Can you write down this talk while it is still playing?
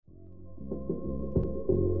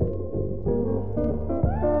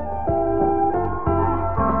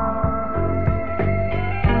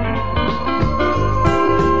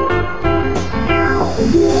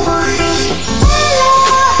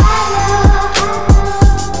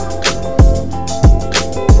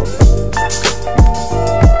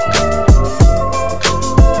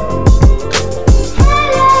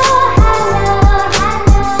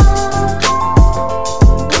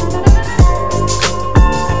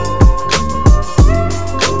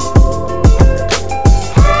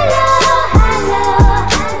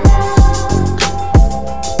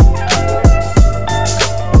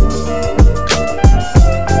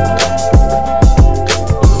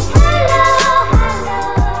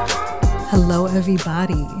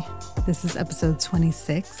everybody. This is episode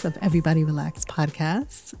 26 of Everybody Relax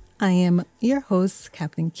podcast. I am your host,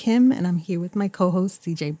 Captain Kim, and I'm here with my co-host,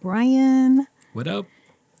 DJ Brian. What up?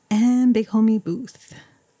 And Big Homie Booth.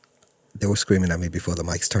 They were screaming at me before the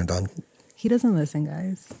mics turned on. He doesn't listen,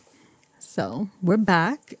 guys. So we're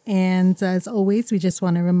back. And as always, we just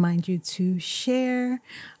want to remind you to share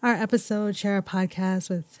our episode, share our podcast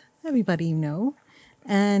with everybody you know.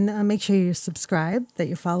 And make sure you're subscribed, that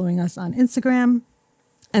you're following us on Instagram,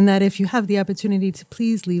 and that if you have the opportunity to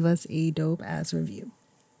please leave us a dope-ass review.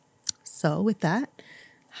 So with that,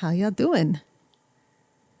 how y'all doing?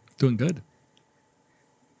 Doing good.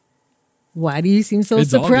 Why do you seem so It's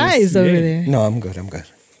surprised August, over yeah. there? No, I'm good.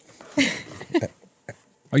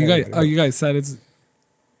 Are you guys sad it's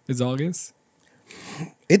August?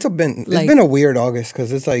 It's been a weird August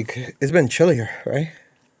because it's been chillier, right?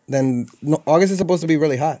 Then August is supposed to be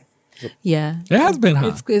really hot. Yeah. It has been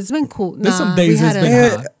hot. It's been cool. There's some days it's been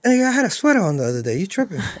hot. Hey, I had a sweater on the other day. You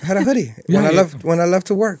tripping? I had a hoodie Yeah, when I left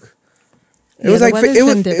to work. It Yeah, was the like weather's been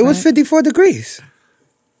it was different. 54 degrees.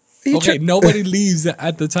 You Okay, tri- nobody leaves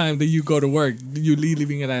at the time that you go to work. You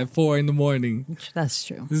leaving it at 4 a.m. That's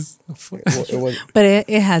true. it was, But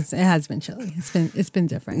it has been chilly. It's been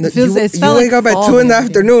different. It you felt wake like up at fall 2 in the lately.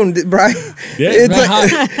 afternoon, Brian. Yeah, it's Matt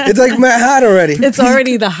like it's like Matt Hot already. It's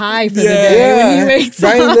already the high for the Yeah. day when he wakes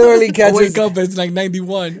Brian up. literally I catches. wake up, it's like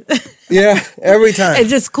 91. Yeah, every time. It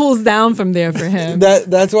just cools down from there for him.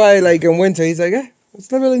 That's why, like in winter, he's like,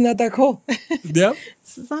 it's not really not that cold. Yep.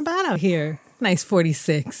 It's not bad out here. Nice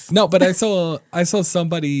 46. No, but I saw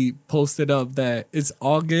somebody posted up that it's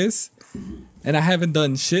August and I haven't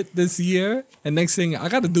done shit this year. And next thing, I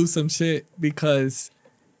got to do some shit because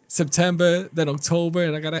September, then October,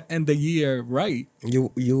 and I got to end the year right.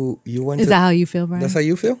 You went. Is that how you feel, Brian? That's how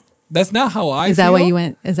you feel? That's not how I Is feel. that why you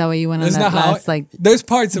went? Is that why you went on That's that not how last there's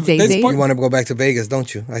parts of day there's date? part- You want to go back to Vegas,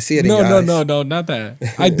 don't you? I see it in No, your eyes. no, not that.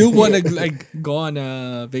 I do want to like go on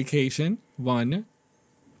a vacation. One.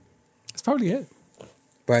 That's probably it.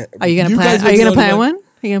 Right. Are you gonna You plan? guys Are you were gonna the plan only one?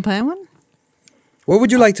 Are you gonna plan one? Where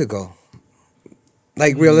would you like to go?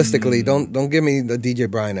 Like realistically, don't give me the DJ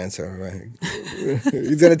Brian answer, right?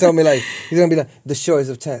 He's gonna tell me he's gonna be like the shores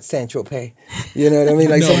of San Tropez. You know what I mean?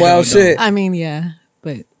 Like No, some no, wild no. shit. I mean, yeah,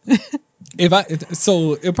 but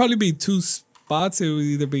So it'll probably be two spots. It will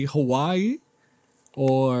either be Hawaii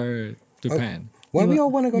or Japan. Why You we wa-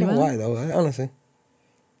 all want to go to you Hawaii though? Honestly,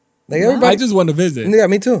 like Wow. everybody. I just want to visit. Yeah,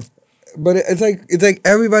 me too. But it's like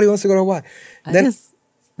everybody wants to go to Hawaii.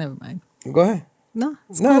 never mind. Go ahead. No,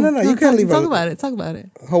 it's No, cool. no, you can't leave Talk it. about it. Talk about it.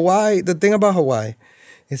 Hawaii. The thing about Hawaii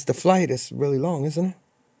is the flight is really long, isn't it?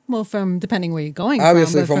 Well, from depending where you're going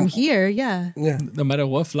Obviously, from, but from from- here, yeah. Yeah. No matter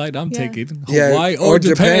what flight I'm Yeah. taking, Yeah, Hawaii or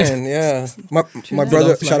Japan. Yeah, my that. brother.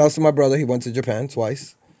 Love flight. Shout outs to my brother. He went to Japan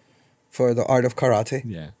twice for the art of karate.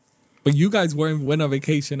 Yeah. But you guys went on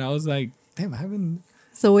vacation. I was like, damn, I haven't.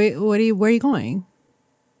 So where are you going?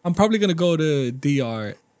 I'm probably gonna go to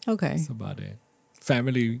DR. Okay. That's about it.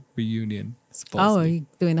 Family reunion. Oh, are Supposedly. you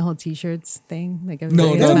doing the whole T-shirts thing? Like No,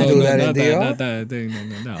 everybody no, don't no, do no, that in not DR? that, not that thing.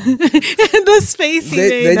 No. the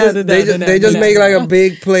spacey They just make like a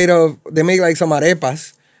big plate of. They make like some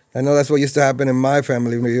arepas. I know that's what used to happen in my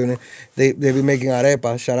family reunion. They be making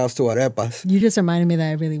arepas. Shout outs to arepas. You just reminded me that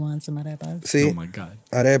I really want some arepas. See, Oh my god.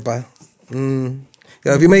 arepa.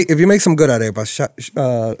 Yeah, if you make some good arepas,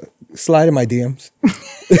 slide in my DMs.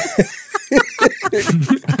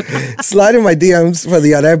 Slide in my DMs for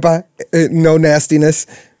the arepa. No nastiness,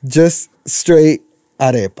 just straight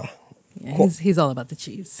arepa. Yeah, he's all about the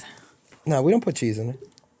cheese. No, we don't put cheese in it.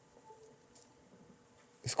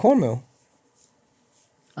 It's cornmeal.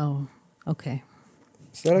 Oh, okay.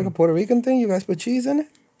 Is that like a Puerto Rican thing? You guys put cheese in it?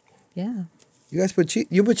 Yeah. You guys put cheese?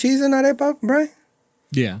 You put cheese in arepa, Brian?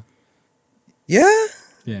 Yeah. Yeah?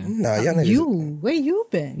 Yeah. Nah, y'all niggas. Where you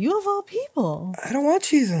been? You of all people. I don't want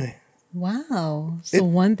cheese in it. Wow. So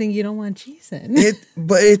one thing you don't want cheese in.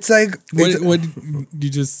 But it's like What you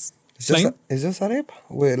just it's just plain? it's just arepa.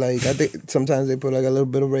 Where like I think sometimes they put like a little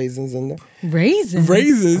bit of raisins in there. Raisins.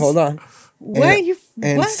 Raisins? Hold on. Where and, you?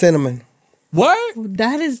 and What? cinnamon. What?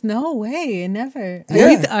 That is no way. Never.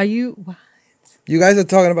 Yeah. Are you? What? You guys are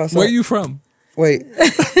talking about something. Where are you from? Wait,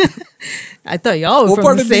 I thought y'all were What from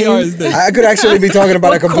part the of same. DR is this? I could actually be talking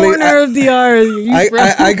about a What complete. corner of DR are you from?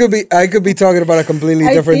 I could be talking about a completely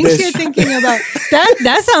I different think dish. you're thinking about that.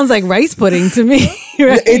 That sounds like rice pudding to me.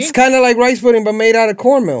 Right? It's kind of like rice pudding, but made out of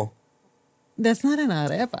cornmeal. That's not an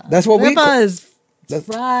arepa. That's what we arepa is That's-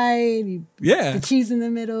 fried. Yeah. The cheese in the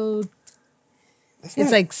middle. That's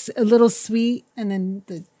It's not- like a little sweet, and then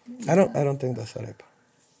the. I don't think that's arepa.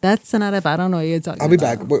 That's an arepa. I don't know what you're talking I'll be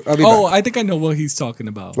about. back. I'll be Oh, back. I think I know what he's talking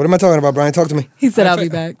about. What am I talking about, Brian? Talk to me. He said, I I'll thi- be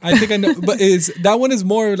back. I think I know, but that one is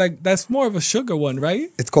more like that's more of a sugar one, right?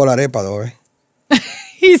 It's called arepa, though, right?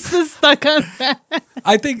 He's so stuck on that.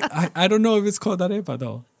 I think I don't know if it's called arepa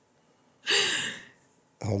though,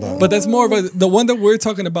 Hold on. but that's more of the one that we're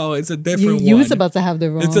talking about. It's a different You one. was about to have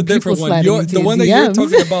the wrong. It's a different people one. sliding You're, into the your one that you're DMs.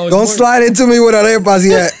 talking about. Is Don't slide into me with arepas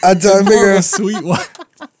yet. I'm trying to more figure of a out. sweet one.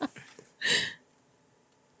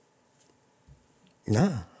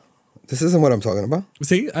 Nah. This isn't what I'm talking about.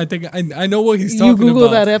 See, I think I know what he's You talking Googled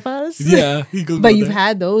about. arepas? Yeah, he googled. But you've that.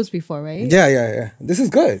 had those before, right? Yeah. This is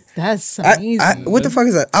good. That's amazing. What the fuck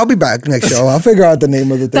is that? I'll be back next show. I'll figure out the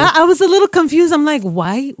name of the thing. I was a little confused. I'm like,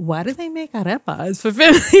 why do they make arepas for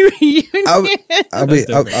family reunion? I'll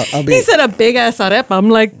be. He said a big ass arepa. I'm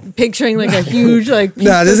like picturing like a huge like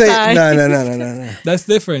Nah, this pizza ain't. size. No. That's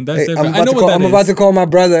different. That's Hey, different. I know what that I'm is. about to call my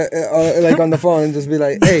brother, like on the phone, and just be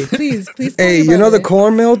like, "Hey, Please tell hey, me you know about the it.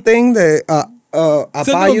 cornmeal thing that Send him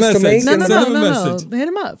Appa a used to message. make?" No, Send him a no. message. Hit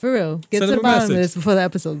him up for real. Get Send to him the a bottom of message. this before the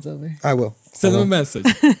episode's over. I will. Send him a message.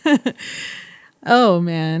 Oh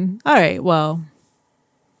man. All right. Well,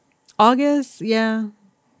 August. Yeah.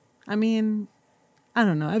 I mean, I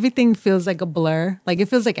don't know. Everything feels like a blur. Like it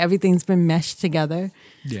feels like everything's been meshed together.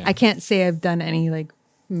 Yeah. I can't say I've done any like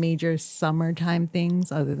major summertime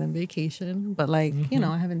things other than vacation, but like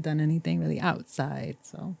I haven't done anything really outside,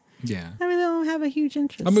 so Yeah. I really don't have a huge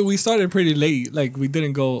interest. I mean, we started pretty late. Like we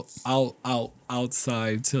didn't go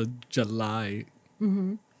outside till July,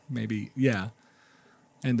 maybe. Yeah,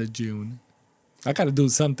 end of June. I gotta do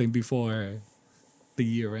something before the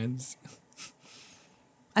year ends.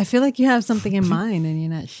 I feel like you have something in mind and you're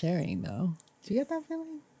not sharing though. Do you get that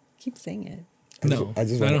feeling? Keep saying it. No, I,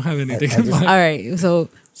 just don't wanna- have anything. I in just- mind. All right, so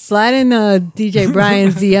slide in DJ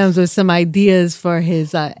Brian's DMs with some ideas for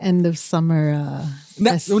his end of summer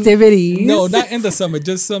festivities. No, not in the summer.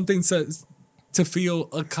 Just something to feel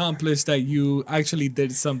accomplished that you actually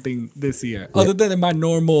did something this year. Other than my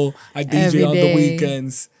normal, I DJ Every on the day.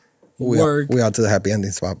 weekends, work. We out to the happy ending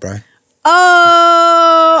spot, Brian.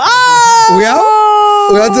 Oh, We out?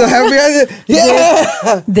 We out to the happy ending?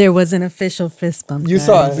 Yeah. There was an official fist bump. You guys.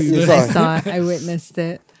 saw it. You saw I it. saw it. I witnessed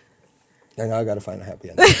it. And now I gotta find a happy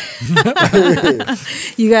ending.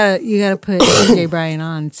 You gotta put DJ Brian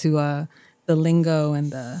on to the lingo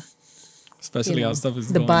and the Especially how stuff is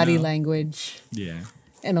the going body now. language Yeah.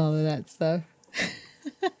 and all of that stuff.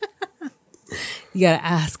 You gotta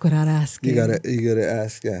ask without asking. You gotta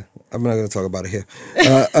ask. Yeah, I'm not gonna talk about it here.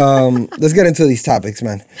 Let's get into these topics,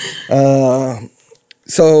 man.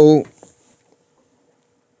 So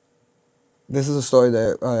this is a story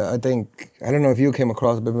that I think I don't know if you came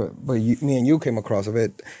across, but me and you came across of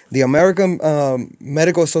it. The American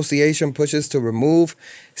Medical Association pushes to remove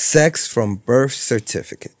sex from birth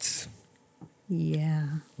certificates. Yeah.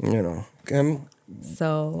 You know, Kim.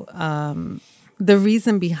 So the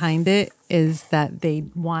reason behind it is that they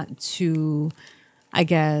want to, I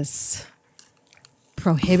guess,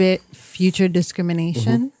 prohibit future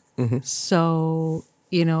discrimination. So,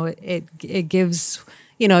 it gives,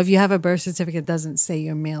 if you have a birth certificate that doesn't say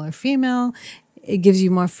you're male or female, it gives you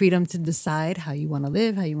more freedom to decide how you want to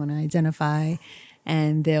live, how you want to identify,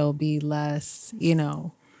 and there'll be less,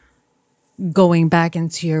 going back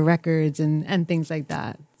into your records and things like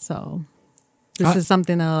that. So this is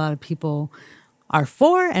something that a lot of people are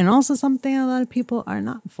for, and also something a lot of people are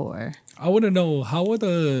not for. I want to know how would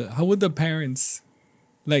the parents,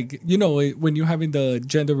 like, when you're having the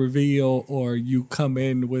gender reveal or you come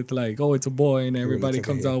in with like, oh, it's a boy, and everybody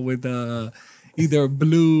comes out with either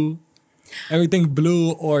blue, everything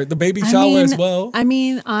blue, or the baby shower as well. I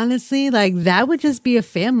mean, honestly, like that would just be a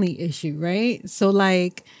family issue, right? So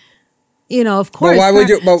like, of course. why would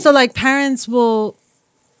you- but- so like parents will,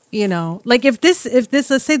 like if this,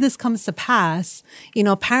 let's say this comes to pass,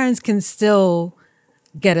 parents can still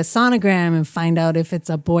get a sonogram and find out if it's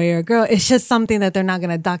a boy or a girl. It's just something that they're not going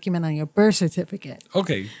to document on your birth certificate.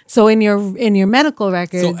 Okay, So in your medical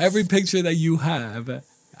records, so every picture that you have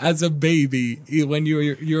as a baby, when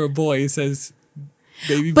you're a boy, it says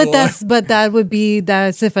baby boy. but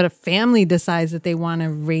that's if a family decides that they want to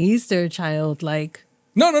raise their child like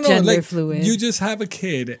no, gender like fluid. you just have a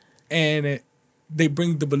kid and they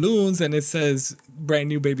bring the balloons and it says brand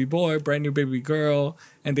new baby boy, brand new baby girl,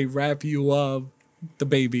 and they wrap you up, the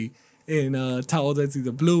baby, in a towel that's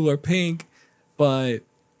either blue or pink. But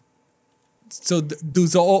so do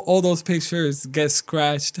all those pictures get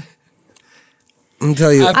scratched? I'm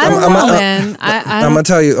tell you. I don't know, man. I'm gonna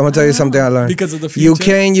tell you something I learned. Because of the You future?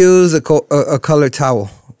 can use a colored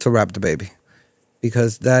towel to wrap the baby,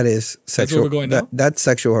 because that is sexual. we're going now? That's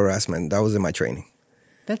sexual harassment. That was in my training.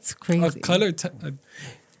 That's A crazy. color.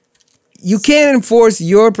 You can't enforce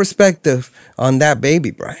your perspective on that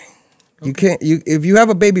baby, Brian. You can't. If you have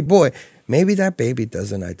a baby boy, maybe that baby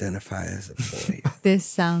doesn't identify as a boy. This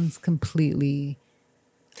sounds completely.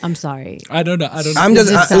 I'm sorry. I don't know. I'm just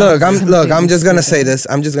It just look. sounds I'm just gonna say completely this.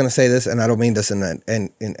 I'm just gonna say this, and I don't mean this in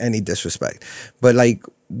any disrespect, but like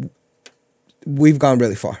we've gone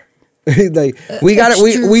really far. Like we got to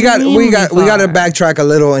we got to backtrack a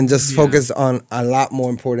little and just focus on a lot more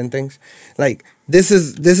important things. Like this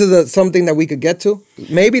is something that we could get to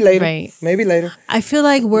maybe later. Right. Maybe later. I feel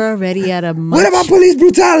like we're already at a much. What about police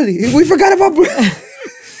brutality? We forgot about.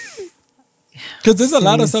 Because there's a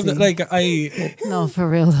lot of stuff that, Seriously. No, for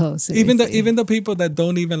real though. even seriously. the people that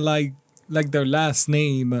don't even like their last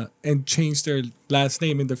name and change their last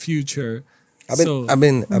name in the future. I've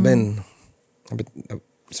been.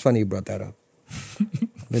 It's funny you brought that up.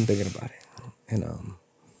 I've been thinking about it, and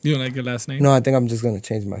You don't like your last name? no, I think I'm just gonna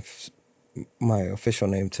change my official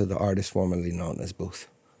name to the artist formerly known as Booth.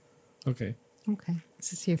 Okay. Okay,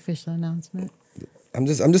 this is your official announcement. I'm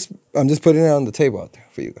just putting it on the table out there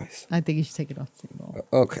for you guys. I think you should take it off the table.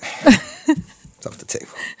 Okay, it's off the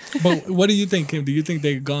table. But what do you think, Kim? Do you think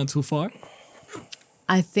they've gone too far?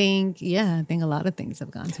 I think a lot of things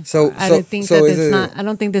have gone too So- far. I so- don't think so that is it's it- not. I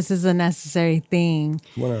don't think this is a necessary thing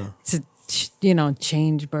Wanna- to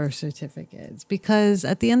change birth certificates, because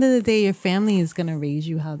at the end of the day, your family is gonna raise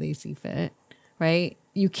you how they see fit, right?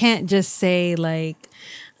 You can't just say like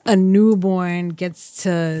a newborn gets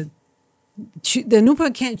to. The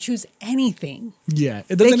newborn can't choose anything. Yeah,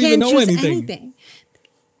 it They doesn't can't even know choose anything.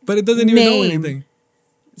 But it doesn't even know Name. anything.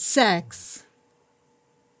 Sex.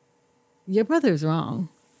 Your brother's wrong.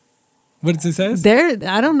 What does it say?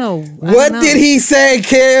 I don't know. What did he say,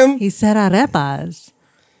 Kim? He said arepas.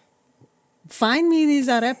 Find me these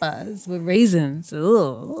arepas with raisins.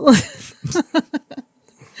 Ugh.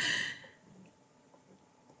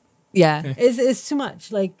 Yeah, it's too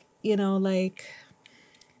much. Like,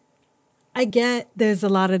 I get there's a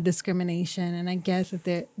lot of discrimination, and I guess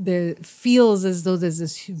that there feels as though there's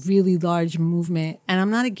this really large movement, and I'm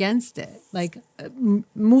not against it. Like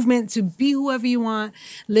movement to be whoever you want,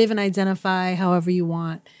 live and identify however you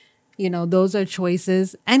want. Those are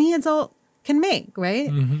choices any adult can make, right?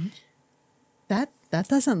 Mm-hmm. That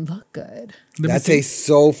doesn't look good. That tastes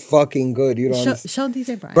so fucking good. You don't understand. Show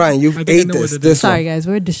DJ Brian. Brian, you've I think I ate know what this. it is. This Sorry, one. guys,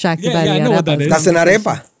 we're distracted Yeah, by yeah, the I know what that arepas is. That's an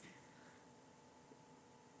arepa.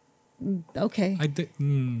 Okay.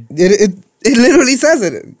 It literally says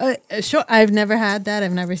it. Sure. I've never had that.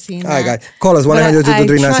 I've never seen All right, that. guys. Call us But I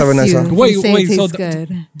 1-800-223-9797. trust Wait, you say it so tastes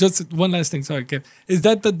good. just one last thing. Sorry, Kim. Is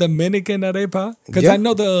that the Dominican arepa? Because Yeah. I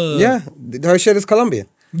know the Yeah, her shit is Colombian.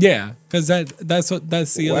 yeah. Because that's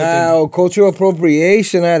the other Wow, cultural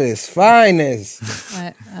appropriation at its finest.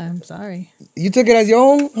 I'm sorry. You took it as your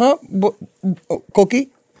own, huh? Cookie?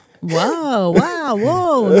 Whoa,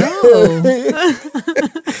 whoa, no.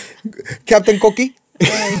 Captain Cookie?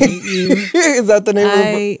 Is that the name of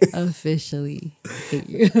I officially hate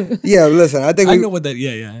you. it? Yeah, listen, I think thing. I know what that.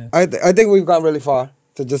 Yeah. I think we've gone really far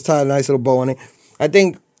to just tie a nice little bow on it. I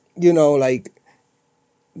think, like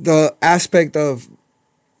the aspect of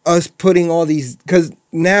us putting all these, because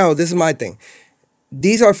now this is my thing.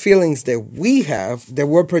 These are feelings that we have that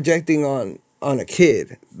we're projecting on a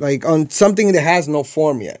kid, like on something that has no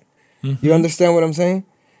form yet. Mm-hmm. You understand what I'm saying?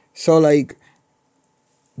 So like,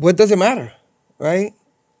 what does it matter, right?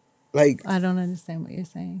 Like, I don't understand what you're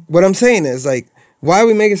saying. what I'm saying is like, why are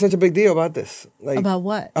we making such a big deal about this? Like, About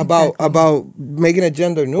what? About exactly? about making it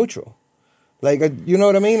gender neutral. Like, you know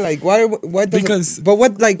what I mean? Like, why does Because- but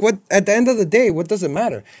what at the end of the day, what does it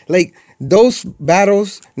matter? Like, those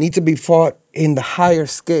battles need to be fought in the higher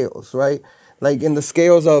scales, right? Like in the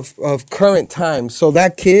scales of current times. So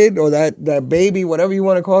that kid or that baby, whatever you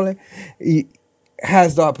want to call it,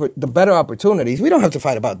 has the better opportunities. We don't have to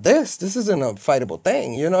fight about this. This isn't a fightable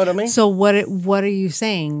thing. You know what I mean? So what are you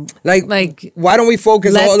saying? Like why don't we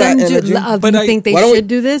focus let all them that do. energy? But You think they why don't we- should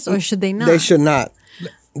do this, or should they not? They should not.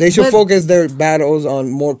 They should But- focus their battles on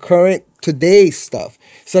more current today's stuff,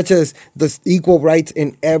 such as the equal rights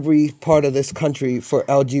in every part of this country for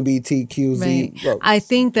LGBTQZ. Right. Well, I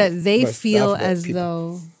think that they West feel Africa as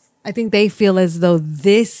people. though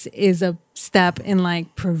this is a step in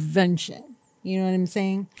like prevention. You know what I'm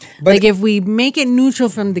saying? But- like if we make it neutral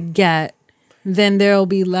from the get, then there'll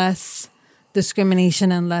be less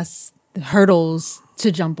discrimination and less hurdles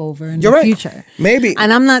to jump over in You're the right. future. Maybe.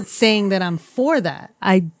 And I'm not saying that I'm for that.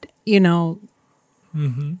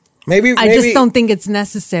 maybe I just don't think it's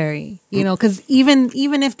necessary, because even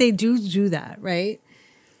if they do that, right?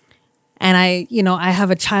 And I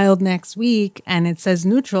have a child next week and it says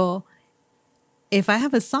neutral, if I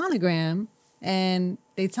have a sonogram and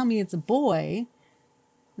they tell me it's a boy,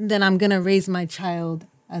 then I'm going to raise my child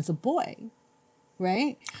as a boy,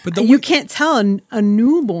 right? But You can't tell a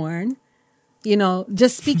newborn,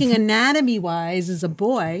 just speaking anatomy wise as a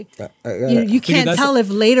boy, you can't that's tell if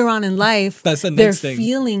later on in life That's the their next thing.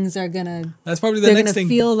 feelings are gonna That's probably the they're next gonna thing.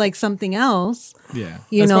 feel like something else. Yeah.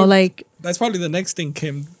 Like That's probably the next thing,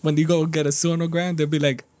 Kim. When you go get a sonogram, they'll be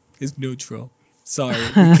like, it's neutral. Sorry,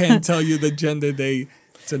 we can't tell you the gender.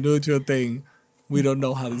 It's a neutral thing. We don't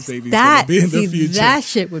know how this baby's going to be in the future. that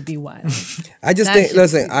shit would be wild. I just That think. shit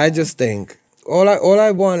Listen, would be I just think all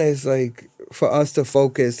I want is like for us to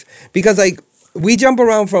focus, because like we jump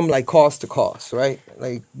around from like cost to cost, right?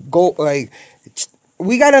 Like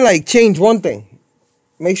we gotta like change one thing,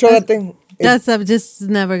 make sure that thing. That's just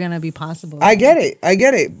never gonna be possible. I get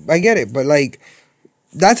it, but like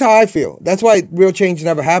that's how I feel. That's why real change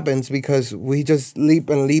never happens, because we just leap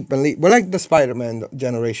and leap and leap. We're like the Spider-Man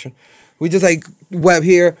generation. We just like web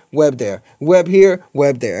here, web there, web here,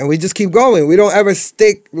 web there, and we just keep going. We don't ever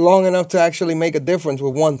stick long enough to actually make a difference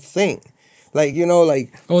with one thing. Like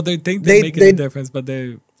Oh, they think they're making a difference, but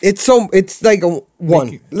they it's like a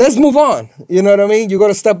one. Let's move on. You know what I mean? You go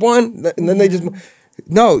to step one, and then they just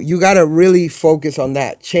no. You gotta really focus on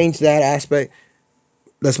that. Change that aspect.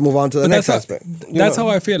 Let's move on to the next aspect. That's how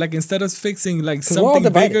I feel. Like instead of fixing like we're all something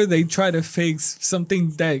divided. bigger, they try to fix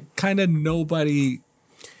something that kind of nobody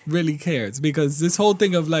really cares. Because this whole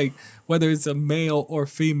thing of like whether it's a male or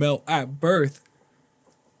female at birth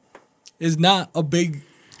is not a big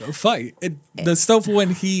fight. The stuff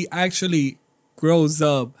when he actually grows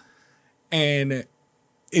up and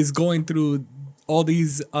is going through all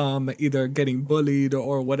these either getting bullied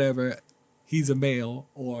or whatever, he's a male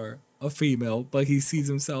or a female, but he sees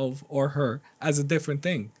himself or her as a different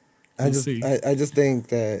thing. I just think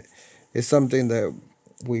that it's something that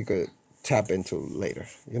we could tap into later.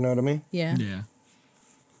 You know what I mean? Yeah. Yeah.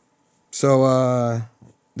 So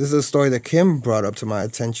this is a story that Kim brought up to my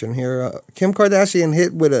attention here. Kim Kardashian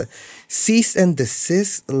hit with a cease and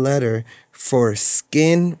desist letter for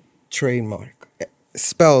skin trademark,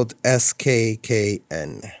 spelled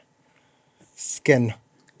SKKN. Skin.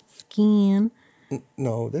 Skin.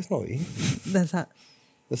 No, there's no E. That's how.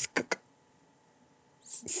 The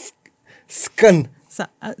skin.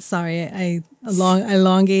 Sorry, I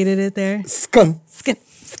elongated it there. Skin. Skin.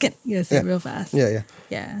 You gotta say it real fast. Yeah.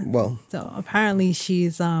 Yeah. Well, So apparently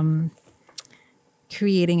she's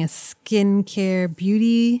creating a skincare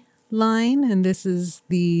beauty line, and this is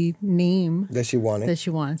the name that she wanted. that she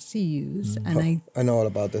wants to use. And I know all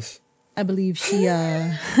about this. I believe she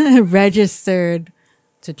registered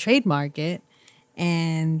to trademark it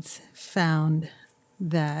and found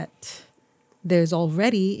that there's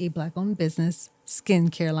already a Black-owned business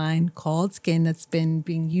skincare line called Skin that's been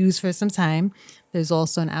being used for some time. There's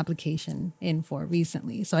also an application in for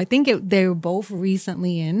recently. So I think they were both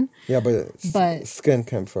recently in. Yeah, but skin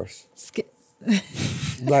came first.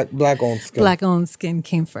 Black-owned skin. Black-owned Skin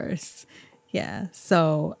came first. Yeah.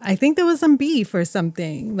 So I think there was some beef or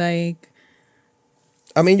something. Like,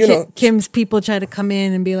 I mean, you know, Kim's people tried to come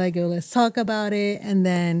in and be like, yo, let's talk about it. And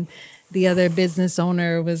then the other business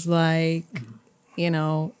owner was like,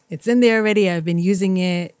 it's in there already. I've been using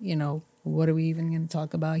it. What are we even going to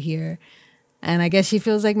talk about here? And I guess she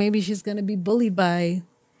feels like maybe she's going to be bullied by,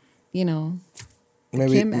 Kim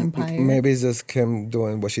empire. Maybe it's just Kim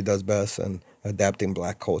doing what she does best and adapting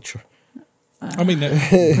Black culture. I mean,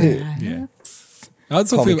 yeah. I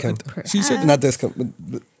also Call me feel Kim. she should. Not this Kim,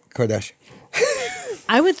 but Kardashian.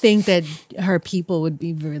 I would think that her people would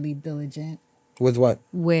be really diligent With what?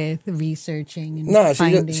 with researching and No,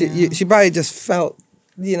 finding out. she probably just felt,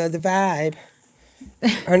 the vibe.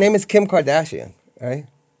 Her name is Kim Kardashian, right?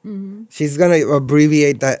 Mm-hmm. She's gonna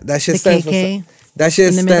abbreviate that. That shit The stands KK for. That shit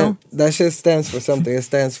in the middle? That shit stands for something. It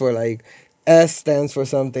stands for like S stands for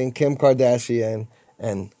something. Kim Kardashian,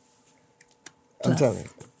 and I'm Plus. telling you,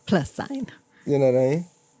 Plus sign. you know what I mean?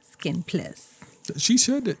 Skin plus. She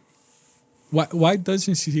should. Why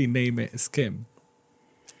doesn't she name it Skim?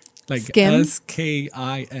 Like Skim?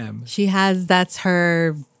 SKIM. That's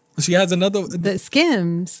her, She has another. the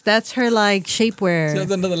Skims, that's her like shapewear. She has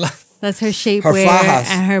another line. That's her shapewear fajas.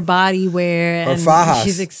 and her body wear. Her And fajas.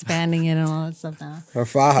 she's expanding it and all that stuff now. Her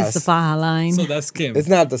It's fajas. the faja line. So that's Kim. It's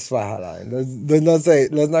not the faja line.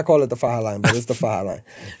 Let's not call it the faja line, but it's the faja line.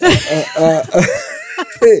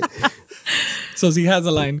 So she has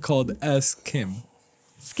a line called S Kim.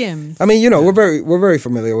 Skims. I mean, we're very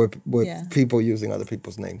familiar with Yeah. people using other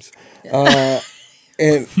people's names. And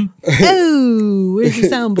Oh, where's your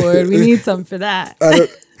soundboard? We need some for that.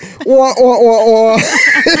 wah, wah, wah, wah.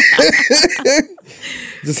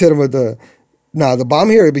 Just hit him with the Nah, the bomb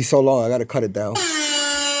here would be so long. I gotta cut it down.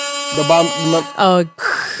 The bomb. Oh,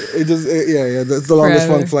 It just yeah. That's the longest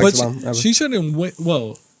Forever. one flex But bomb ever. she shouldn't win.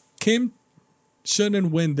 Well, Kim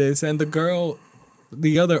shouldn't win this, and the girl,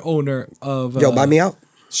 the other owner of Yo, buy me out.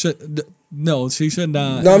 No, she should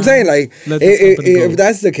not. No, I'm saying like Let this company go. if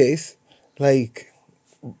that's the case, like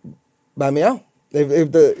buy me out.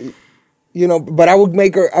 If the but I would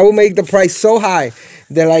make the price so high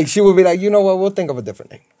that like she would be like, you know what, we'll think of a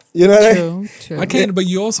different thing. You know what I mean? true. I can't. But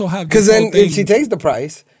you also have Because this then whole thing. if she takes the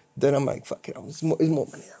price, then I'm like, fuck it, it's more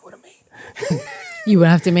money I would have made. You would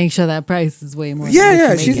have to make sure that price is way more. than Yeah, what you yeah.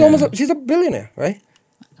 make She's it. she's a billionaire, right?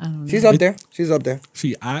 I don't know. She's up there. She's up there.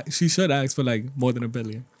 She should ask for like more than $1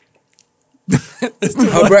 billion.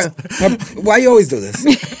 Why you always do this?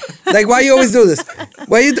 Like, why you always do this?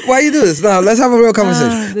 Why you do this? No, let's have a real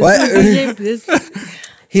conversation.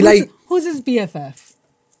 He like who's his BFF?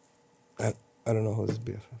 I don't know who's his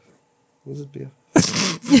BFF. Who's his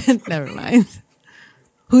BFF? Never mind.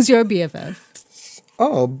 Who's your BFF?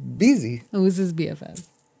 Oh, Beezy. Who's his BFF?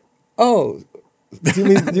 Oh,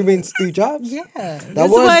 you mean Steve Jobs? Yeah, this is was-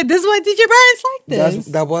 why DJ Brian's like this.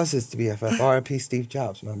 That was his BFF. R.I.P. Steve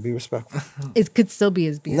Jobs, man. Be respectful. It could still be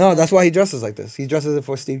his BFF. No, that's why he dresses like this. He dresses it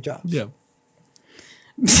for Steve Jobs. Yeah.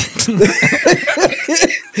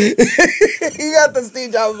 He got the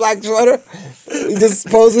Steve Jobs black sweater. He just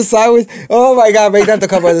poses sideways. Oh my God, make that the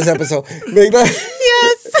cover of this episode. Make that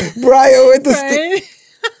Yes, Brian with the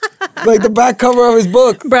Brian. like the back cover of his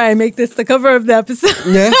book. Brian, make this the cover of the episode.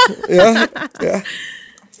 Yeah.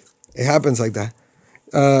 It happens like that.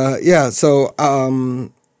 So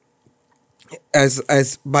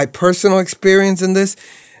as my personal experience in this,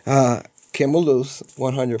 Kim will lose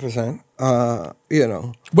 100%.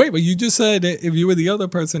 Wait, but you just said that if you were the other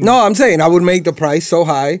person. No, I'm saying I would make the price so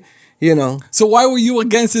high, So why were you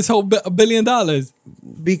against this whole $1 billion?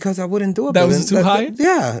 because I wouldn't do it. That was too high?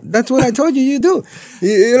 Yeah, that's what I told you. You do.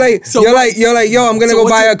 You're like, So you're what- like, yo, I'm gonna so go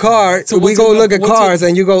what's buy your- a car. so We what's go your look at num- what's your- cars,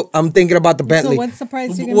 and you go, I'm thinking about the So Bentley. what's the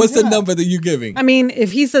price you're gonna What's the drop? number that you're giving? I mean,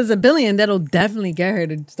 if he says $1 billion, that'll definitely get her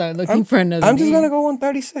to start looking for another. I'm just name. gonna go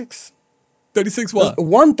 136. 36 what?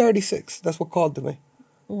 136. That's what called to me.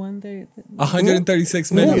 130. 136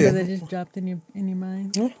 The million. number that just dropped in your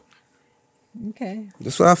mind. Yeah. Okay.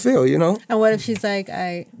 That's what I feel. And what if she's like,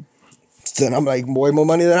 Then I'm like, way more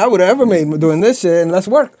money than I would have ever made doing this shit, and let's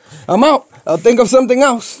work. I'm out. I'll think of something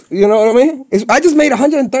else. You know what I mean? I just made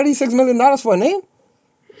 $136 million for a name.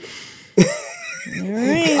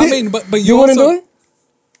 I mean, but You wouldn't also, do it?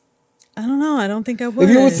 I don't know. I don't think I would.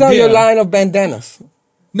 If you would sell your Yeah. line of bandanas.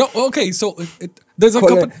 No, okay. So there's a Call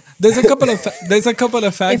couple. it- There's a couple of. There's a couple of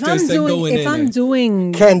if factors I'm that go doing, in. if I'm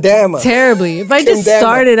doing Candama. terribly, if I just Kendama.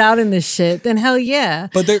 started out in this shit, then hell yeah.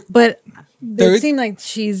 But there- it seemed like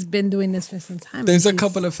she's been doing this for some time. There's a She's-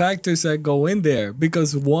 couple of factors that go in there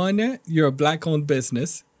because one, you're a black-owned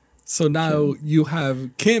business, so now you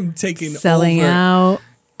have Kim taking selling over.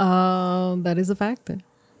 out. That is a factor.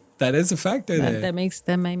 That is a factor there,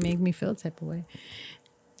 That might make me feel a type of way.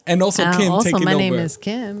 and also Kim Also, taking my over. name is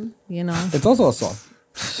Kim. It's also a song.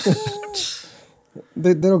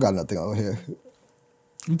 they don't got nothing over here.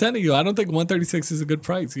 I'm telling you, I don't think 136 is a good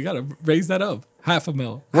price. You gotta raise that up,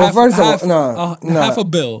 $500,000. Well, first of all, no. half a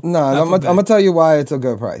bill. No, Half I'm a gonna tell you why it's a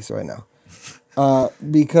good price right now.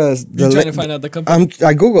 Because You're trying to find out the company.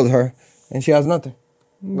 I googled her and she has nothing.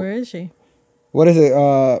 Where is she? What is it?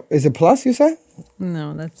 Is it Plus? You said?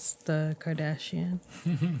 No, that's the Kardashian.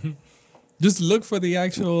 Just look for the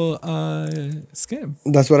actual scam.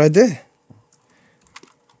 That's what I did.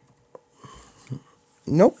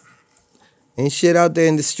 Nope. Ain't shit out there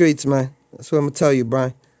in the streets, man. That's what I'm gonna tell you,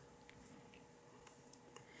 Brian.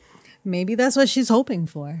 Maybe that's what she's hoping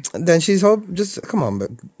for. And then she's just come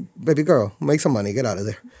on, baby girl, make some money, get out of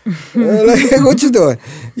there. Like, what you doing?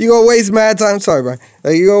 You gonna waste mad time? Sorry, Brian.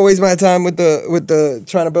 You gonna waste mad time with the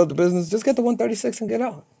trying to build the business? Just get the 136 and get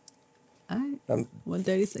out. All right.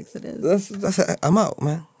 136 it is. I'm out,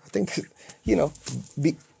 man. I think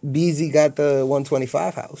BZ got the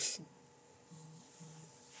 125 house.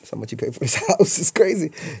 That's how much he paid for his house. It's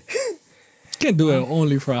crazy. Can't do it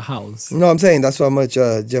only for a house. No, I'm saying that's how much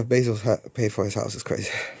Jeff Bezos paid for his house. It's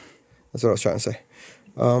crazy. That's what I was trying to say.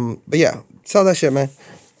 But yeah, sell that shit, man.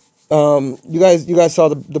 You guys saw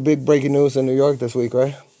the big breaking news in New York this week,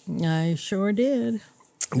 right? I sure did.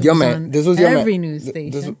 Your was man. on This was your man. every news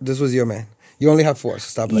station. This was your man. You only have 4, so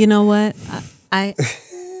stop. You know what? I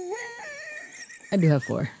do have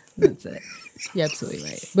 4. That's it. You're absolutely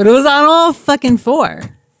right. But it was on all fucking 4.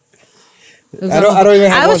 I don't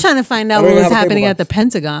even have I was one. trying to find I out don't what even was have a happening cable at the box.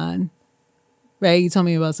 Pentagon. right? You told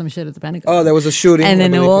me about some shit at the Pentagon. Oh, there was a shooting. and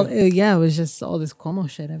then I believe. it was just all this Cuomo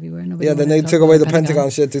shit everywhere. Nobody Yeah, then wanted they to took talk away about the Pentagon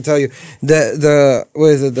shit to tell you the what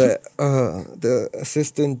is it the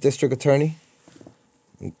assistant district attorney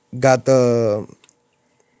got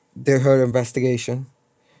they heard investigation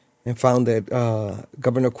and found that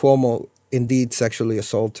Governor Cuomo indeed sexually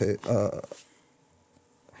assaulted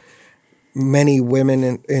many women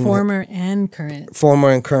in Former and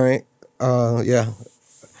current. current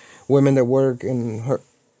women that work in her.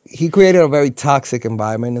 He created a very toxic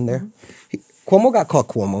environment in there. Cuomo got caught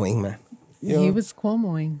Cuomoing, man. You He know? was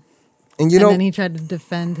Cuomoing. And you And know, then he tried to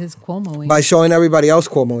defend his Cuomoing. by showing everybody else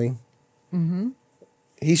Cuomoing.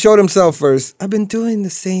 He showed himself first. I've been doing the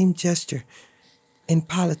same gesture in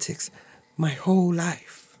politics my whole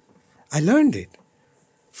life. I learned it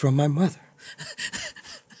from my mother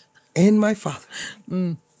and my father.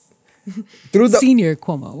 Through the Senior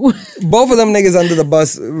Cuomo. both of them niggas under the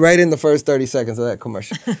bus right in the first 30 seconds of that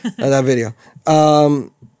commercial, of that video.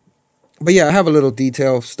 But yeah, I have a little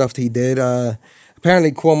detail of stuff he did.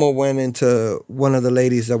 Apparently, Cuomo went into one of the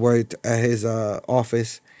ladies that worked at his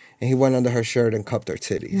office, and he went under her shirt and cupped her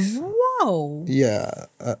titties. Whoa. Yeah,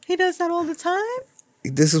 He does that all the time?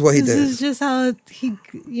 this is what he This did. is just how he,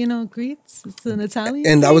 greets. It's an Italian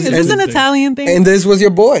And that thing? was- Is this an and- Italian thing? And this was your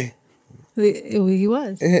boy. He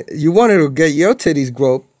was. You wanted to get your titties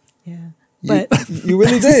groped. Yeah. You, But you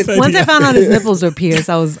really did. once I found out his nipples were pierced,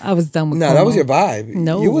 I was done with No, Cuomo. that was your vibe.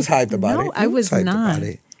 No. You was hyped about it. No, I You was hyped not. about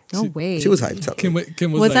it. No way. She was hyped. Kim was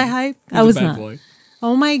Was like, I hyped? he's I a was bad not. boy.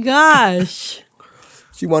 Oh my gosh.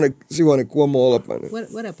 She wanted Cuomo all up on it.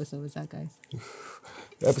 What episode was that, guys?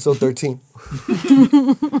 Episode 13.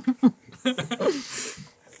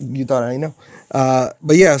 You thought I know.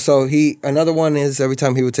 But yeah, so another one is every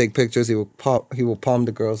time he would take pictures, he would palm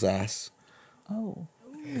the girl's ass. Oh.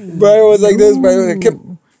 Brian was like this, Brian was like,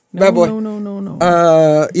 Kim, bad boy.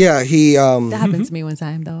 No. Yeah, he That happened to me one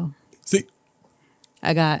time, though. See,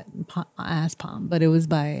 I got ass palm, but it was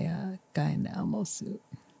by a guy in the Elmo suit.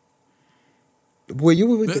 were you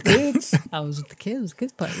with the kids? I was with the kids. It was a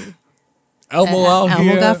kids party. Elmo out Elmo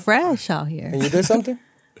here. got fresh out here. And you did something?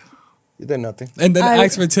 You did nothing. And then I-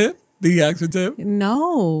 asked for tip. Did he ask for tip?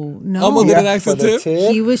 No. Elmo didn't Yeah, ask for for the tip?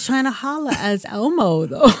 tip. He was trying to holla as Elmo,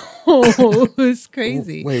 though. It was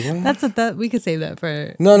crazy. Wait, what? That we could save that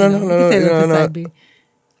for. No, you no, know, no, we could save no, that for no, side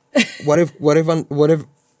no. B. What if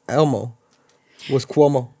Elmo was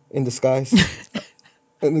Cuomo in disguise?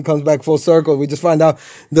 And it comes back full circle. We just find out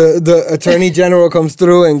the attorney general comes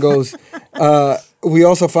through and goes, we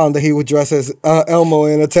also found that he would dress as Elmo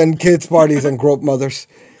and attend kids' parties and grope mothers.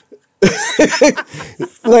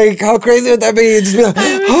 Like, how crazy would that be? You'd just be like,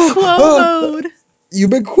 Cuomo'd. you've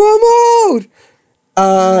been Cuomo'd.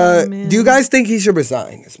 man. Do you guys think he should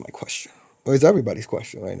resign? Is my question. Or is everybody's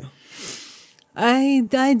question right now?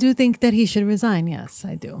 I do think that he should resign. Yes,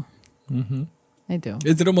 I do. I do.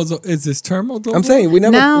 Is this term over? I'm saying we've Now,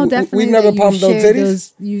 never definitely never that you pumped those share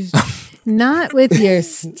titties. not with your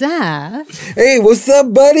staff. Hey, what's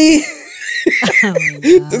up, buddy? Oh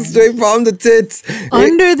my God. Straight from the tits.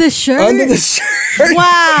 Under the shirt. Under the shirt.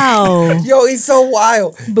 Wow. Yo, he's so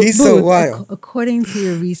wild. He's so Booth, wild. According to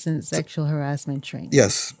your recent sexual harassment training,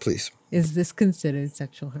 Yes, please. is this considered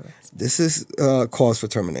sexual harassment? This is cause for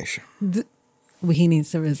termination. Well, he needs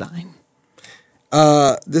to resign.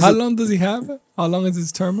 This How is, long does he have? How long is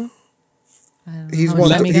his term? I don't know he's how much won.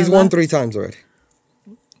 time he He's got won left. 3 times already.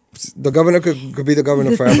 The governor could be the governor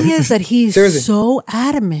The forever. thing is that he's Seriously. so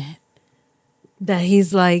adamant that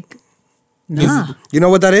he's like, nah, You know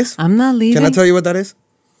what that is? I'm not leaving. Can I tell you what that is?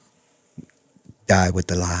 Die with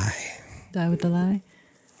the lie. Die with the lie.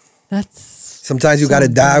 That's Sometimes you gotta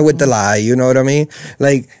die with the lie. You know what I mean?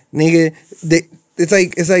 Like, nigga, it's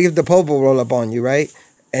like if the Pope will roll up on you, right?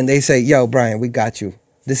 And they say, "Yo, Brian, we got you.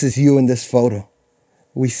 This is you in this photo.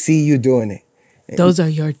 We see you doing it." those are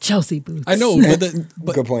your Chelsea boots. I know,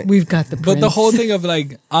 but Good point. We've got the But the prints. whole thing of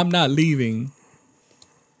like, I'm not leaving.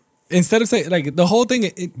 Instead of saying like the whole thing,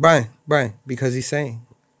 Brian, because he's saying,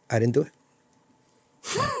 I didn't do it.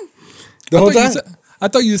 The whole time. I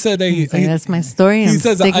thought you said that He's like, that's my story. I'm he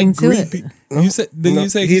says I sticking to greet. it. You said didn't No, you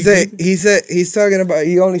say he said he's talking about.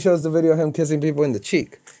 He only shows the video of him kissing people in the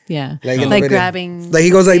cheek. Yeah, Like in the like video. grabbing. Like he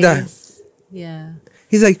goes like that. face. Yeah.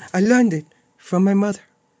 He's like, I learned it from my mother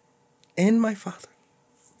and my father.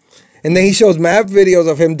 And then he shows mad videos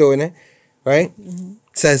of him doing it, right?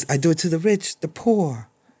 Says, I do it to the rich, the poor,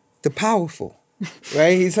 the powerful,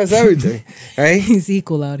 right? He says everything, right? He's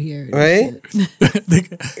equal out here. Right?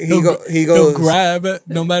 He He'll goes, grab it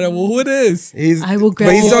no matter who it is. he's, I will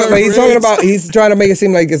but he's, grab talking, but he's talking rich. about, he's trying to make it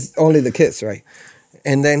seem like it's only the kids, right?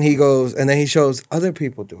 And then he goes, and then he shows other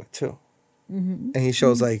people do it too. and he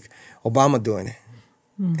shows like Obama doing it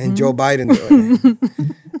and Joe Biden doing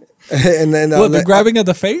it. And then What, the grabbing of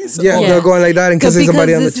the face? yeah, Yeah. they're going like that and kissing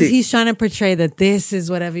somebody on the cheek. He's trying to portray that this is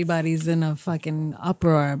what everybody's in a fucking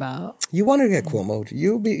uproar about. You wanted to get Cuomo.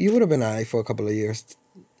 You would have been eye for a couple of years.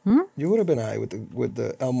 You would have been eye with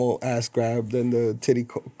the Elmo ass grab, then the titty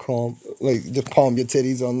calm, like just palm your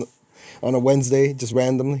titties on a Wednesday, just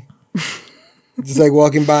randomly, just like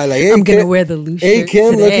walking by, like, hey, I'm gonna Kim, wear the loose hey shirt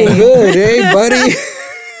Kim, today. looking good, hey buddy,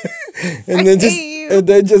 and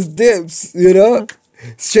then just dips, you know,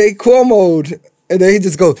 straight Cuomo'd, and then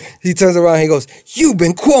he turns around, he goes, you've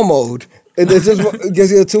been Cuomo'd, and then just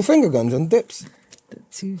gives you the 2-finger guns and dips. The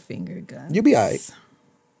 2-finger gun. You be alright.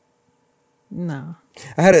 No.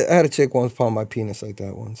 I had a chick once palm my penis like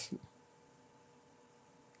that once.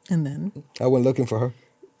 And then? I went looking for her.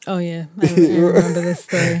 Oh, yeah. I remember this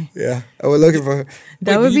story. Yeah, I went looking for her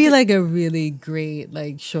That would be like a really great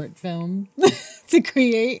like short film to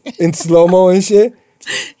create. in slow-mo and shit.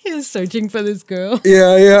 He was searching for this girl.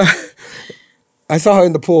 Yeah. I saw her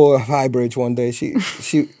in the pool of High Bridge one day. She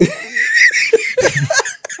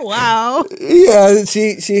Wow. yeah,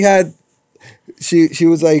 she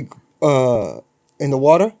was like in the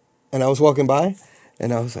water, and I was walking by,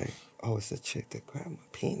 and I was like, oh, it's the chick that grabbed my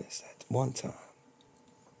penis at one time.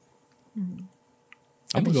 I'm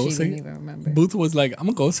gonna go She say. didn't even remember. Booth was like, I'm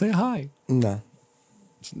gonna go say hi. Nah.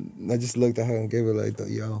 I just looked at her and gave her like the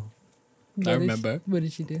yo. I remember. What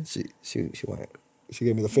did she do? She went. She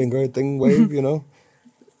gave me the finger thing wave, you know.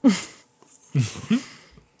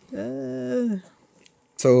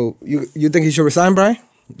 So you think he should resign, Brian?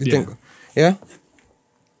 You Yeah. think? Yeah.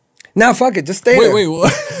 Now fuck it, just stay there. Wait.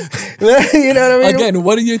 What? You know what I mean? Again,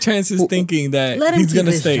 what are your chances thinking that Let him he's keep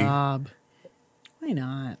gonna his stay? job. Why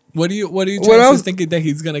not? What are your What chances else? thinking that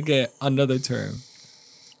he's gonna get another term?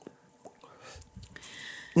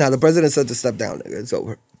 Now the president said to step down. Nigga. It's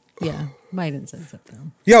over. Yeah, Biden said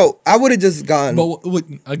something. Yo, I would have just gone. But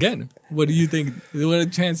again, what do you think? What are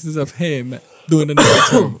the chances of him doing another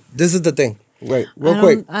term? This is the thing. Wait, real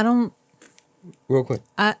quick.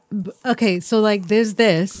 Okay, so like there's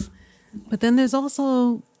this, but then there's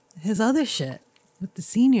also his other shit with the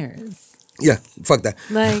seniors. Yeah, fuck that.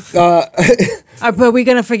 Like, are we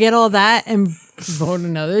gonna forget all that and vote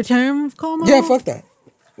another term of Cuomo? Yeah, fuck that.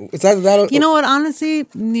 It's either that or, You know what? Honestly,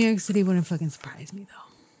 New York City wouldn't fucking surprise me though.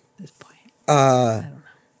 At this point, I don't know.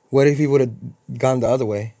 what if he would have gone the other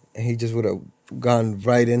way and he just would have gone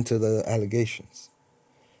right into the allegations?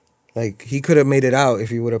 Like, he could have made it out if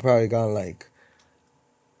he would have probably gone like,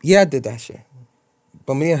 yeah, I did that shit.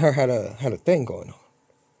 But me and her had a thing going on.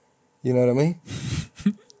 You know what I mean?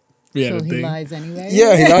 We had So a he thing. lies anyway.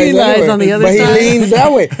 Yeah, he lies, he lies anyway. on the other but side. he leans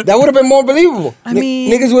that way. That would have been more believable. I mean-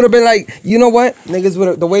 niggas would have been like, you know what? Niggas would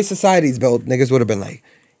have, the way society's built, niggas would have been like,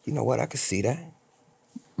 you know what? I could see that.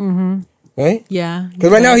 Mm-hmm. Right? Yeah.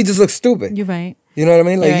 Because right now he just looks stupid. You're right. You know what I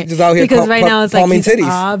mean? Like, You're he's right. just out here because right now it's like palming he's titties.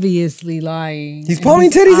 obviously lying. He's And palming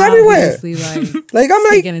titties everywhere. obviously, like, Like, I'm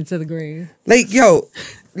like, taking it to the grave. like, yo,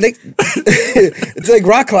 like, it's like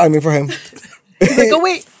rock climbing for him. He's like, oh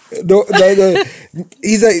wait.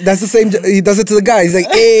 He's like, that's the same. He does it to the guy. He's like,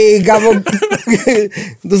 hey, gobble,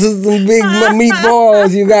 this is some big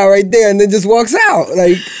meatballs you got right there, and then just walks out.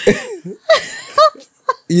 Like,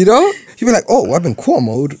 you know, he'd be like, oh, I've been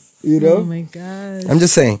Cuomo'd. You know, Oh my god. I'm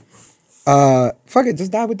just saying, fuck it,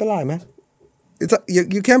 just die with the lie, man.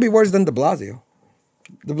 You can't be worse than De Blasio.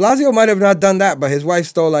 De Blasio might have not done that, but his wife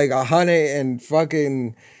stole like 100 and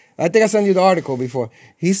fucking. I think I sent you the article before.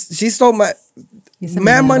 She stole my. You sent me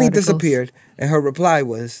Mad mad money articles. disappeared, and her reply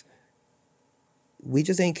was, "We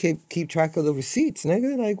just ain't keep track of the receipts,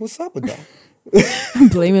 nigga. Like, what's up with that?"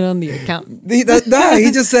 Blame it on the accountant. He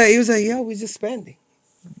just said, he was like, "Yo, we just spending.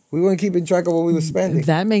 We weren't keeping track of what we were spending."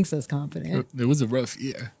 That makes us confident. It was a rough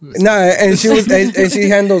year. Nah, and she was, and she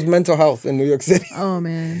handles mental health in New York City. Oh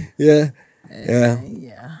man. Yeah.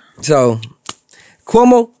 Yeah. So,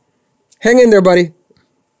 Cuomo, hang in there, buddy.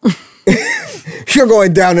 You're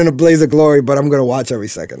going down in a blaze of glory, but I'm gonna watch every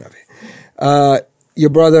second of it. Your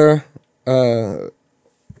brother,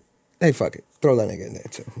 hey, fuck it, throw that nigga in there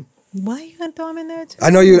too. Why you gonna throw him in there too? I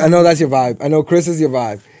know that's your vibe. I know Chris is your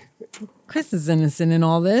vibe. Chris is innocent in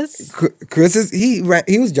all this. Chris is he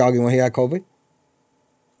was jogging when he had COVID.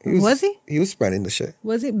 Was he? He was spreading the shit.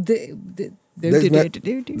 Was he?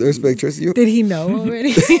 There's pictures. Did he know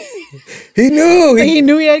already? He knew. he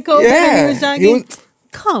knew he had COVID Yeah, and he was he jogging? was-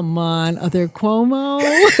 Come on, other Cuomo.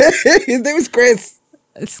 His name is Chris.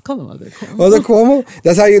 Let's call him other Cuomo. Other Cuomo.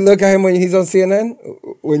 That's how you look at him when he's on CNN.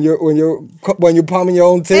 When you're palming your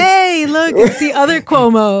own tits. Hey, look, it's the other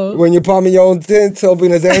Cuomo. When you're palming your own tits,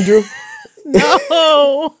 hoping it's Andrew.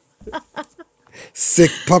 No.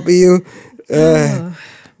 Sick puppy, you.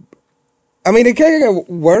 I mean, it can't get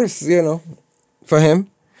worse, for him.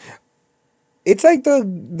 It's like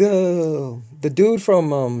the dude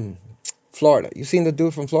from Florida. You seen the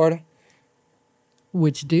dude from Florida?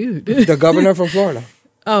 Which dude? The governor from Florida.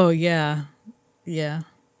 Oh, yeah. Yeah.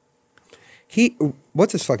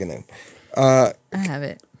 What's his fucking name? I have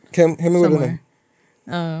it. Hit me with the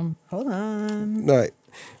name. Hold on. Right.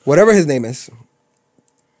 Whatever his name is.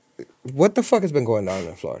 What the fuck has been going on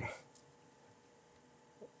in Florida?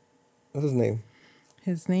 What's his name?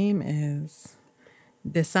 His name is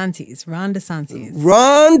DeSantis. Ron DeSantis.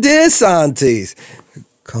 Ron DeSantis.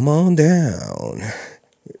 Come on down.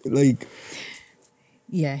 Like,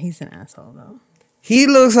 yeah, he's an asshole though. he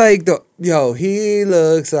looks like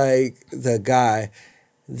the guy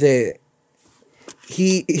that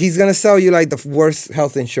he's gonna sell you like the worst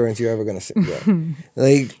health insurance you're ever gonna see. Yeah.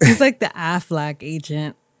 Like, He's like the Aflac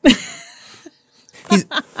agent.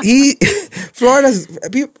 Florida's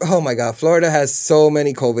people. Oh my God, Florida has so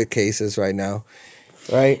many COVID cases right now,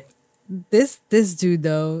 right? This dude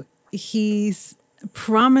though, he's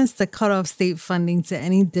promised to cut off state funding to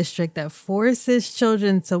any district that forces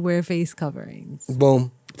children to wear face coverings.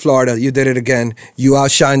 Boom. Florida, you did it again. You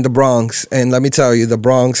outshined the Bronx. And let me tell you, the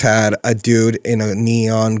Bronx had a dude in a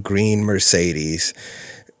neon green Mercedes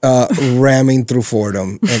ramming through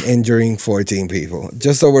Fordham and injuring 14 people.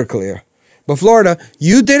 Just so we're clear. But Florida,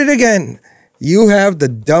 you did it again. You have the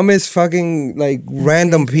dumbest fucking,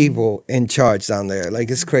 random people in charge down there.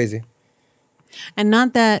 Like, it's crazy. And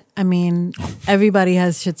not that, I mean, everybody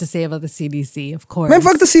has shit to say about the CDC, of course. Man,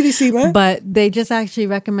 fuck the CDC, man. But they just actually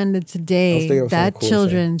recommended today that cool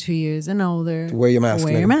children 2 years and older wear your mask.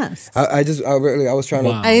 Wear your mask. I was trying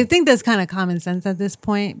to. I think that's kind of common sense at this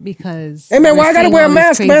point because. Hey, man, why I got to wear a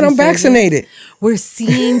mask, man? I'm vaccinated. We're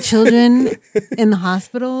seeing children in the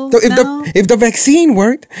hospital. So now. if the vaccine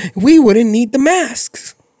worked, we wouldn't need the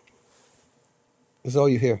masks. That's all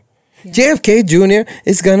you hear. Yeah. JFK Jr.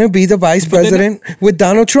 is gonna be the vice president with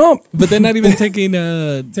Donald Trump. But they're not even taking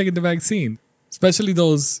the vaccine, especially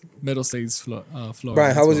those middle states, Florida.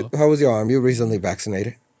 Brian, how was your arm? You recently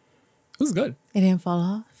vaccinated. It was good. It didn't fall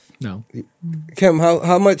off. No. Kim,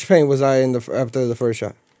 how much pain was I in after the first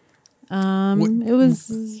shot? It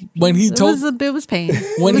was when he told it was pain.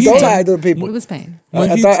 When he told to the people, it was pain.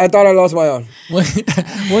 I thought I lost my arm.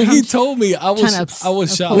 When he told me, I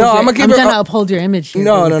was shocked. No, I'm trying to uphold your image here.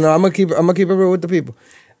 No. I'm gonna keep it real with the people.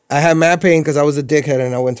 I had mad pain because I was a dickhead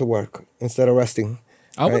and I went to work instead of resting.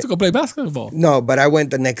 I went to go play basketball. No, but I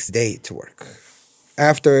went the next day to work.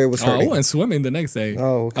 After it was hurting. I went swimming the next day.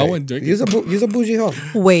 Oh, okay. I went drinking. Use a bougie hoe.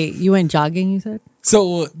 Wait, you went jogging? You said.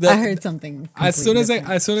 So I heard something. As soon as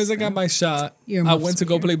I got my shot, I went to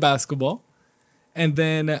go play basketball, and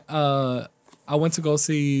then I went to go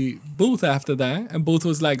see Booth after that, and Booth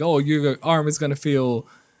was like, "Oh, your arm is gonna feel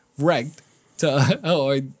wrecked,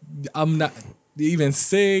 or I'm not even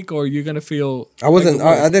sick, or you're gonna feel." I wasn't.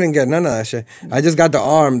 I didn't get none of that shit. I just got the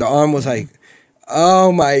arm. The arm was like,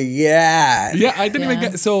 oh my God. Yeah, I didn't even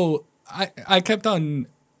get. So I kept on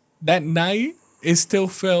that night. It still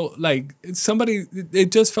felt like somebody.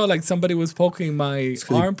 It just felt like somebody was poking my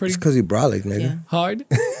arm pretty. It's because you brolic, nigga. Hard.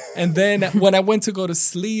 And then when I went to go to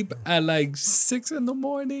sleep at 6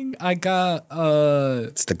 a.m, I got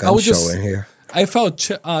It's the gun show in here. I felt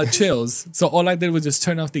chills. So all I did was just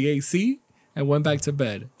turn off the AC and went back to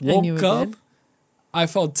bed. Woke up. I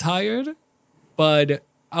felt tired, but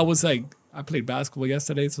I was like, I played basketball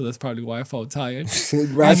yesterday, so that's probably why I felt tired.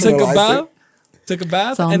 I took a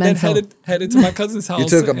bath, and then headed to my cousin's house. You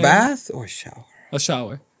took a bath or a shower? A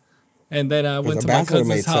shower. And then I went to my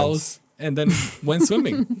cousin's house and then went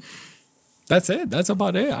swimming. That's it. That's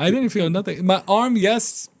about it. I didn't feel nothing. My arm,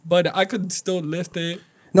 yes, but I could still lift it.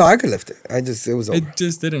 No, I could lift it. It was over. It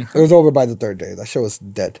just didn't hurt. It was over by the third day. That show was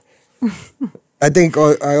dead. I think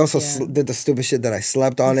I also did the stupid shit that I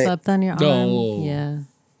slept on it. Slept on your arm? No. Yeah.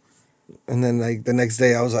 And then the next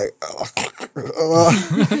day I was like,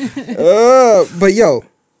 but yo,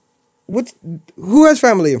 who has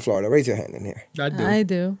family in Florida? Raise your hand in here. I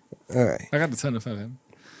do. All right. I got a ton of family.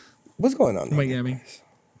 What's going on there? Miami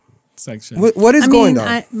section. What is going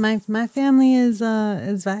on? My family is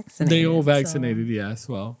vaccinated. They all vaccinated, so as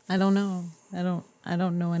well. I don't know. I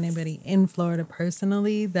don't know anybody in Florida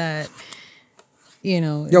personally that.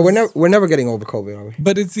 Yo, we're never getting over COVID, are we?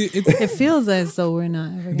 But it feels as though we're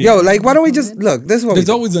not ever. Yo, why don't we just look? This is what there's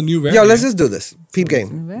always a new variant. Yo, let's just do this. Peep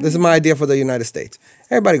game. This is my idea for the United States.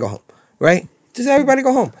 Everybody go home, right? Just everybody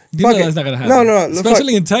go home. That's not gonna happen. No.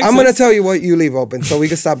 Especially in Texas. I'm gonna tell you what you leave open so we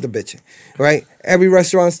can stop the bitching, right? Every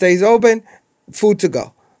restaurant stays open, food to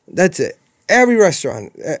go. That's it. Every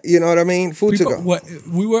restaurant. You know what I mean? Food to go.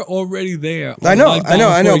 We were already there. I know.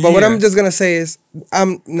 But what I'm just just gonna say is,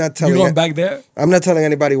 I'm not telling. You going back there? I'm not telling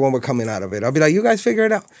anybody when we're coming out of it. I'll be like, you guys figure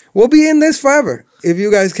it out. We'll be in this forever if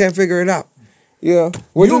you guys can't figure it out. You know,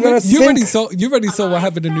 we're just gonna you already saw what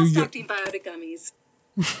happened in New York. Biotic gummies.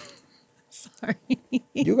 Sorry.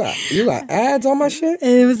 You got ads on my shit.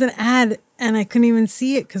 It was an ad, and I couldn't even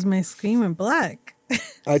see it because my screen went black.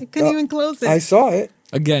 I couldn't even close it. I saw it.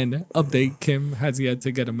 Again, update. Kim has yet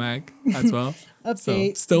to get a Mac as well.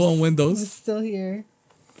 Update. So, still on We're Windows. still here.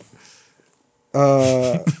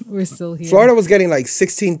 We're still here. Florida was getting like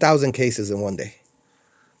 16,000 cases in one day.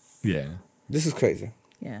 Yeah. This is crazy.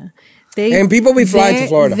 Yeah. And people be flying to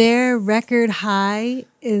Florida. Their record high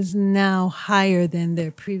is now higher than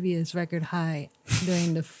their previous record high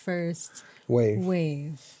during the first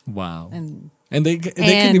wave. Wow. And they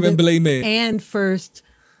can even blame it. And first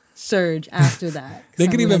surge after that. They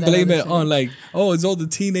can even blame it on like, oh, it's all the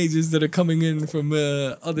teenagers that are coming in from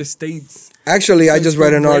other states. Actually, I just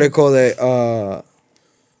read an article that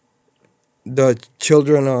the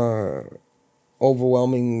children are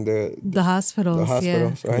overwhelming the hospitals.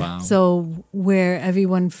 Yeah. Right? Wow. So where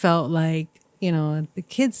everyone felt like, you know, the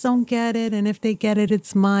kids don't get it, and if they get it,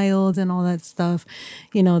 it's mild and all that stuff.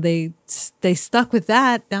 You know, they stuck with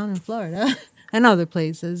that down in Florida and other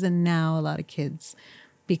places, and now a lot of kids,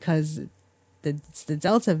 because it's the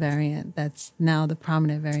Delta variant that's now the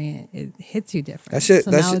prominent variant, it hits you different. That shit.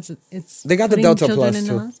 So that now shit. it's They got the putting Delta children Plus in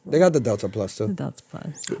the too. hospital. They got the Delta Plus too. The Delta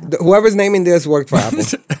Plus. Whoever's naming this worked for Apple.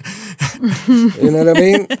 You know what I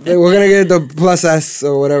mean? We're gonna get the Plus S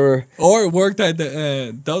or whatever. Or it worked at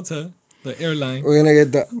the Delta, the airline. We're gonna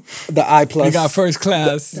get the I Plus. We got first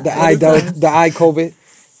class. The I COVID.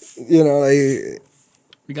 You know, like,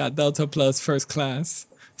 we got Delta Plus first class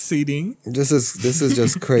seating. This is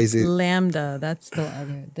just crazy. Lambda, that's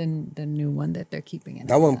the new one that they're keeping in.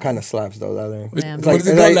 That one kind of slaps though. That one. Lambda. What is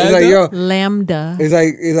it called? It's like, yo, Lambda. It's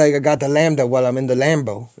like I got the Lambda while I'm in the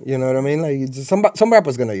Lambo. You know what I mean? Like some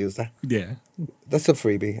rapper's gonna use that. Yeah. That's a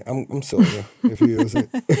freebie. I'm suing you if you use it.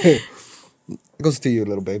 It goes to you,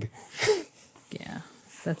 little baby. Yeah,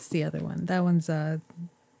 that's the other one. That one's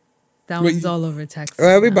one's all over Texas. Well,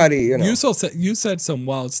 everybody, you know. You said some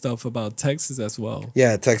wild stuff about Texas as well.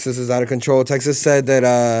 Yeah, Texas is out of control. Texas said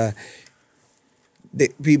that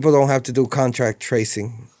people don't have to do contract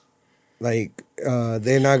tracing. Like,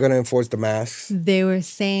 they're not going to enforce the masks. They were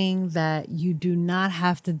saying that you do not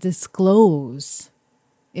have to disclose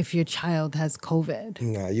if your child has COVID.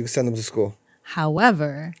 Nah, you can send them to school.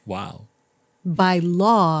 However, Wow. by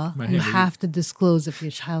law, My you hand- have to disclose if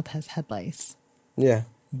your child has head lice Yeah.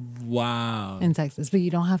 Wow. in Texas, but you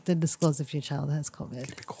don't have to disclose if your child has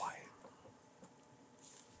COVID. Be quiet.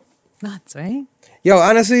 Nuts, right? Yo,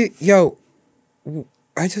 honestly,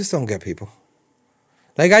 I just don't get people.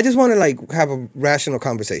 Like, I just want to like have a rational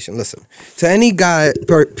conversation. Listen, to any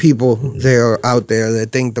people there out there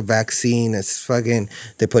that think the vaccine is fucking,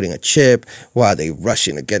 they're putting a chip while they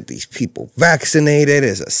rushing to get these people vaccinated.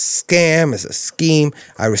 It's a scam. It's a scheme.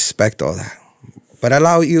 I respect all that, but I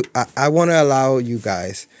want to allow you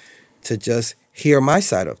guys to just hear my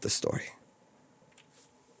side of the story.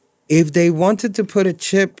 If they wanted to put a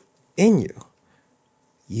chip in you,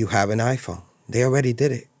 you have an iPhone. They already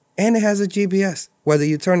did it. And it has a GPS. Whether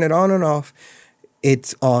you turn it on and off,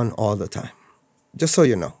 it's on all the time. Just so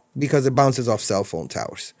you know. Because it bounces off cell phone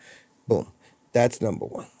towers. Boom. That's number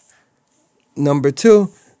one. Number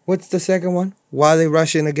two, what's the second one? While they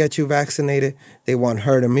rush in to get you vaccinated, they want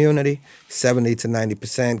herd immunity. 70 to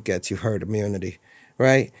 90% gets you herd immunity.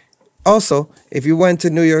 Right? Also, if you went to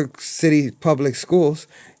New York City public schools,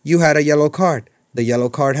 you had a yellow card. The yellow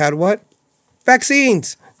card had what?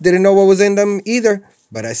 Vaccines. Didn't know what was in them either.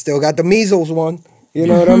 But I still got the measles one. You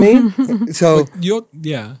know what I mean? So You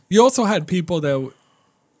also had people that,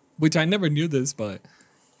 which I never knew this, but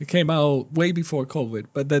it came out way before COVID.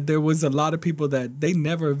 But that there was a lot of people that they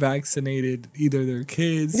never vaccinated either their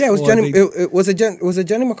kids. yeah, it was or Jenny. they- Was it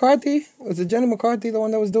Jenny McCarthy? Was it Jenny McCarthy the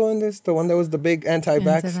one that was doing this? The one that was the big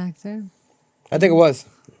anti-vax? Anti-vaxxer. I think it was.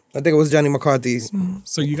 I think it was Jenny McCarthy.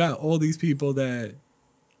 So you got all these people that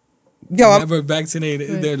Yo, never vaccinated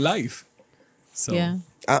in their life. So Yeah.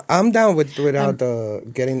 I'm down without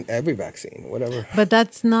getting every vaccine, whatever. But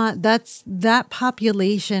that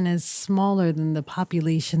population is smaller than the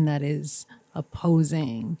population that is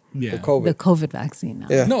opposing yeah. The COVID. the COVID vaccine now.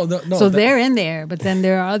 Yeah. No. So they're in there, but then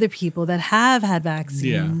there are other people that have had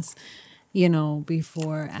vaccines,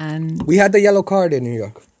 before, and We had the yellow card in New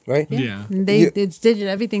York, right? Yeah. it's digital.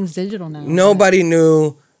 Everything's digital now. Nobody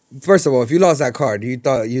knew First of all, if you lost that card, you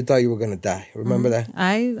thought you were gonna die. Remember that?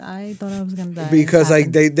 I thought I was gonna die. Because It like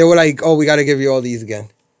happened. they were like, oh, we got to give you all these again.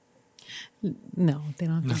 No, they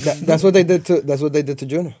don't. That's what they did to. That's what they did to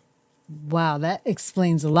Junior. Wow, that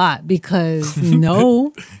explains a lot because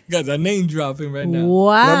no. You guys are name dropping right now.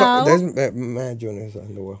 Wow. No, but there's mad juniors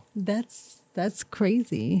in the world. That's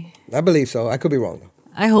crazy. I believe so. I could be wrong though.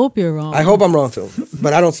 I hope you're wrong. I hope I'm wrong too.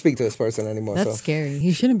 But I don't speak to this person anymore. That's so scary.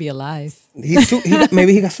 He shouldn't be alive.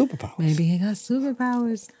 maybe he got superpowers. Maybe he got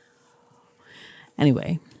superpowers.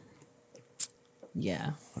 Anyway.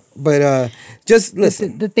 Yeah. But just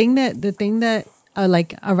listen. The thing that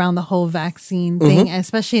like around the whole vaccine thing,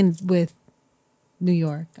 especially with New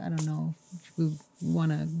York, I don't know if we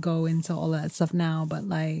want to go into all that stuff now, but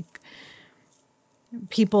like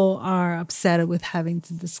people are upset with having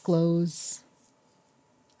to disclose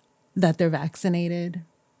that they're vaccinated,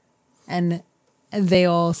 and they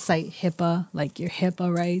all cite HIPAA, like your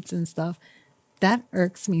HIPAA rights and stuff. That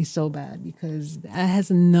irks me so bad because that has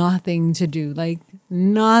nothing to do with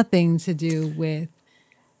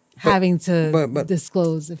having to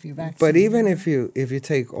disclose if you're vaccinated. But even if you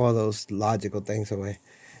take all those logical things away,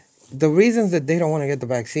 the reasons that they don't want to get the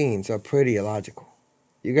vaccines are pretty illogical.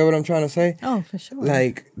 You get what I'm trying to say? Oh, for sure.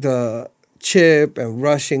 Like the chip and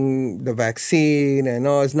rushing the vaccine and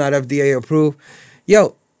it's not FDA approved.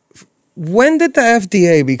 Yo, when did the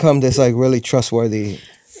FDA become this like really trustworthy?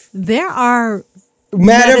 There are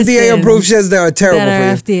mad FDA approved shits that are terrible that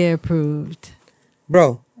are for you. FDA approved,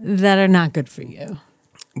 Bro. That are not good for you.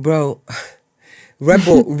 Bro, Red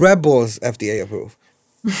Bull's FDA approved.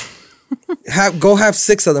 Go have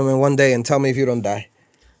 6 of them in one day and tell me if you don't die.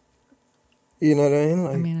 You know what I mean?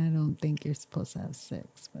 Like, I mean, I don't think you're supposed to have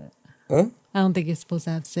 6, but huh? I don't think you're supposed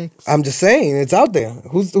to have 6. I'm just saying, it's out there.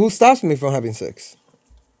 Who stops me from having 6?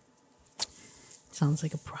 Sounds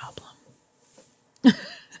like a problem.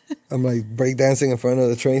 I'm like breakdancing in front of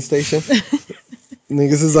the train station.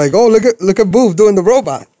 Niggas is like, oh, look at Booth doing the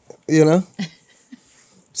robot, you know?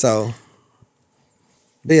 So,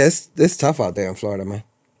 but yeah, it's tough out there in Florida, man.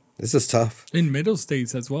 This is tough. In middle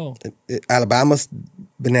states as well. Alabama's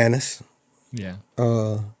bananas. Yeah.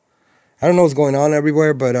 I don't know what's going on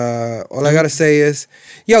everywhere, but all I gotta say is,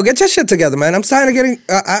 yo, get your shit together, man. I'm tired of getting.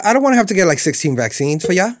 I don't want to have to get like 16 vaccines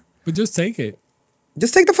for y'all. But just take it.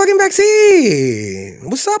 Just take the fucking vaccine.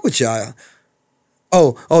 What's up with y'all?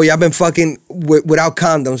 Oh, y'all been fucking without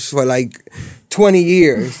condoms for like 20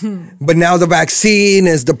 years, but now the vaccine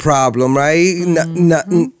is the problem, right?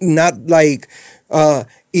 Not like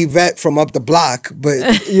Yvette from up the block,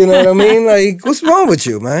 but you know what I mean? Like, what's wrong with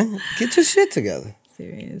you, man? Get your shit together.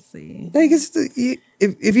 Seriously. Like,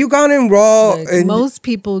 if you gone in raw, Look, and most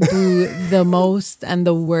people do the most and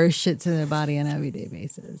the worst shit to their body on an everyday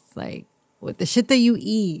basis. Like, with the shit that you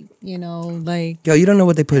eat, you know, like... Yo, you don't know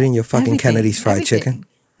what they put in your fucking everything, Kennedy's fried chicken?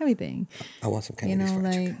 Everything. I want some You Kennedy's know,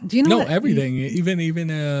 fried like... chicken. Do you know No, what, everything.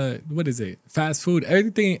 Even what is it? Fast food.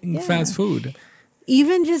 Everything fast food.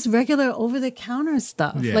 even just regular over-the-counter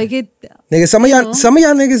stuff. Yeah. Like, it... Nigga, some of y'all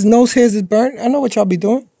niggas' nose hairs is burnt. I know what y'all be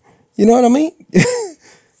doing. You know what I mean?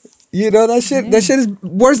 You know that shit? Yeah. That shit is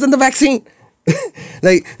worse than the vaccine.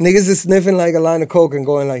 Like, niggas is sniffing like a line of coke and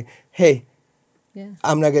going like, hey, Yeah.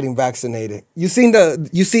 I'm not getting vaccinated. You seen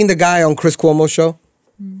the guy on Chris Cuomo's show?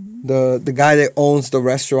 Mm-hmm. The guy that owns the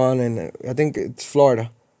restaurant in, I think it's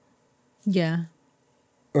Florida. Yeah.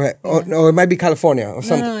 Right. Yeah. Or it might be California or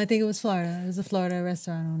something. No, I think it was Florida. It was a Florida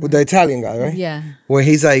restaurant owner. With the Italian guy, right? Yeah. Where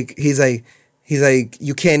he's like,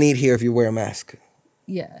 you can't eat here if you wear a mask.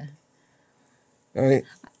 Yeah. All right.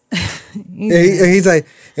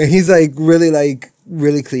 He's like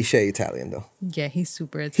really cliche Italian though. Yeah, he's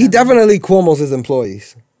super Italian. He definitely Cuomo's his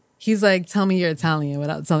employees. He's like, tell me you're Italian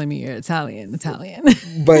without telling me you're Italian.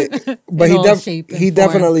 But he In all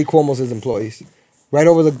definitely Cuomo's his employees. Right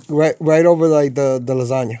over like the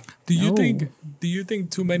lasagna. Do you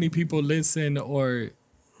think too many people listen or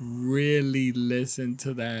really listen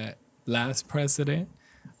to that last president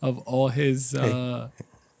of all his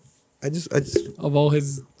I just of all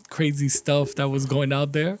his crazy stuff that was going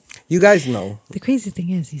out there? you guys know. The crazy thing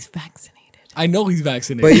is he's vaccinated. I know he's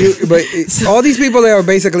vaccinated. All these people that are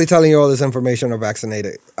basically telling you all this information are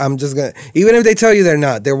vaccinated. I'm just gonna, even if they tell you they're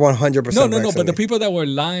not, they're 100% vaccinated. No. But the people that were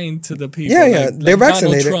lying to the people, they're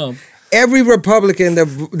vaccinated. Donald Trump. Every Republican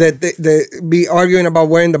that be arguing about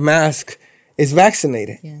wearing the mask is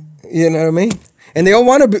vaccinated. Yeah. You know what I mean? And they all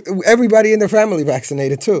want everybody in their family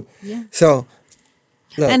vaccinated too. Yeah. So,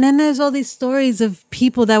 look. And then there's all these stories of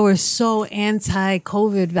people that were so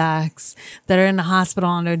anti-COVID vax that are in the hospital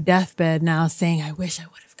on their deathbed now saying, I wish I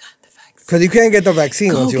would have gotten the vaccine. Because you can't get the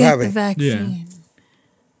vaccine once you have the it. vaccine.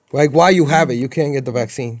 Like, while you have it, you can't get the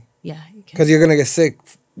vaccine. Yeah, you can. Because you're going to get sick.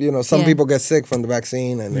 You know, some Yeah. people get sick from the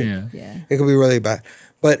vaccine, and Yeah. it could be really bad.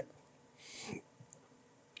 But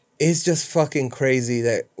it's just fucking crazy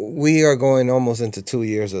that we are going almost into 2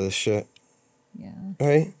 years of this shit, Yeah.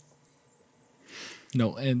 right?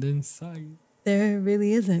 No end in sight. There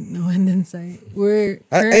really isn't no end in sight. We're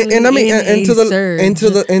And currently I mean, in and to a the surge.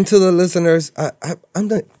 into the listeners,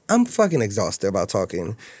 I'm fucking exhausted about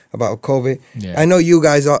talking about COVID. Yeah. I know you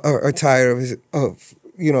guys are tired of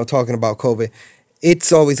talking about COVID.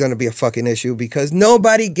 It's always going to be a fucking issue because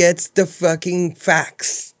nobody gets the fucking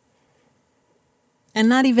facts. And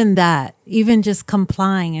not even that, even just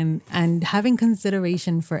complying and having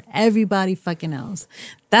consideration for everybody fucking else.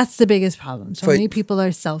 That's the biggest problem. So For- many people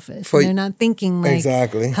are selfish. for- And they're not thinking like,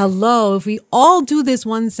 Exactly. hello, if we all do this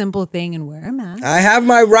one simple thing and wear a mask, I have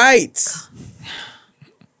my rights.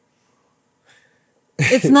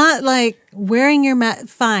 it's not like wearing your mask,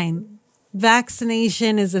 fine.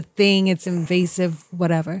 Vaccination is a thing. It's invasive,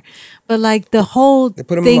 whatever. But like the whole They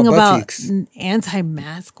put 'em in thing my butt about cheeks.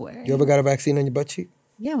 anti-mask wearing. You ever got a vaccine on your butt cheek?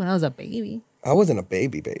 Yeah, when I was a baby. I wasn't a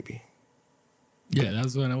baby. Yeah, that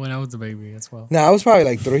was when I was a baby as well. No, I was probably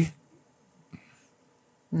like 3.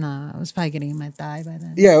 Nah, I was probably getting in my thigh by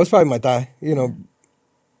then. Yeah, it was probably my thigh,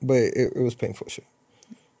 but it was painful shit.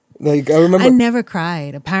 Like, I remember. I never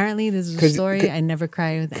cried. Apparently, this is a 'Cause- story. 'cause- I never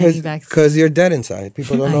cried with any vaccine. Because you're dead inside.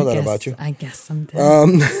 People don't know that about you. I guess I'm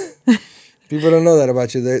dead. People don't know that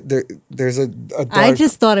about you. There's a dark. I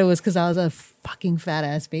just thought it was because I was a fucking fat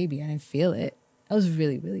ass baby. I didn't feel it. I was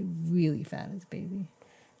really, really, really fat as a baby.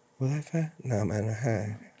 Was I fat? No, man.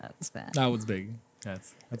 That was fat. That was big.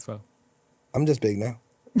 That's well. I'm just big now.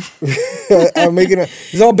 I'm making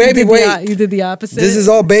it's all baby weight. You did the opposite. This is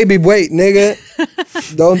all baby weight, nigga.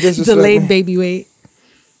 Don't disrespect delayed me. baby weight.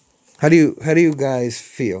 How do you guys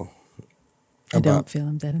feel I don't feel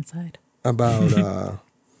I'm dead inside. about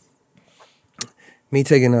me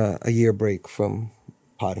taking a year break from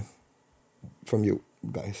potting, from you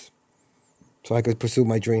guys, so I could pursue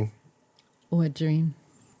my dream What dream?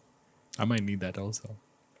 I might need that also.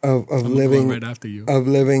 of I'm living going right after you.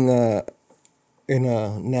 in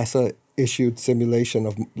a NASA issued simulation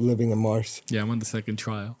of living on Mars. Yeah, I'm on the second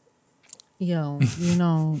trial. Yo,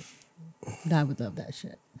 I would love that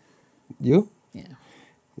shit. You? Yeah.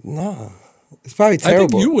 Nah, it's probably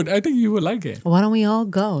terrible. I think you would like it. Why don't we all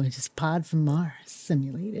go and just pod from Mars,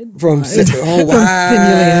 simulated? From Mars. oh wow, From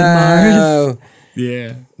simulated Mars.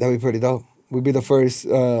 Yeah. That'd be pretty dope. We'd be the first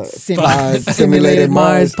Simulated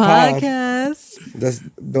Mars pod. podcast.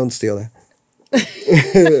 Don't steal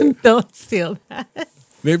that. Don't steal that.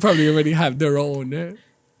 They probably already have their own.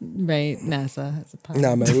 Right, NASA has a pod.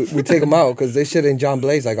 Nah, man, we take them out because they shit ain't John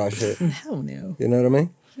Blaze like our shit. Hell no. You know what I mean?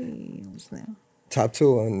 Please no. Top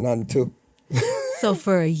 2 and not 2. So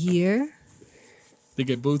for a year, They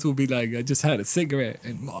get Boots will be like, I just had a cigarette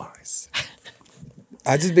in Mars.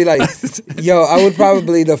 I'd just be like, yo, I would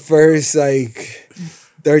probably the first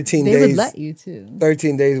 13 they days. would let you too.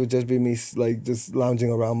 13 days would just be me just lounging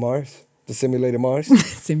around Mars, the simulated Mars.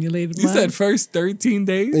 Simulated You Mars. said first 13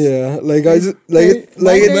 days? Yeah, like I just But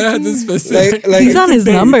I had this specific. He's on his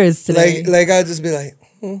numbers today. like I'd just be like,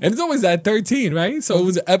 And it's always at 13, right? So it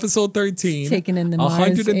was episode 13. Taking in the Mars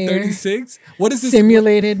 136. What is this?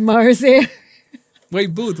 Simulated Mars air.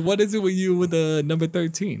 Wait, Booth, what is it with you with the number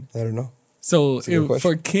 13? I don't know. So a good question.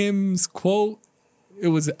 for Kim's quote, it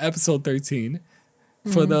was episode 13.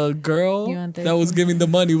 For the girl You on that was 13? giving the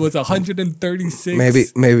money was 136.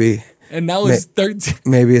 Maybe And now it's 13.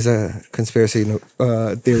 maybe it's a conspiracy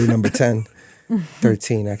theory number 10.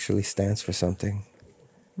 13 actually stands for something.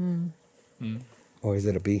 Or is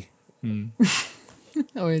it a B?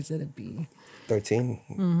 Or is it a B? 13.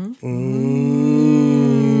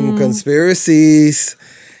 Conspiracies.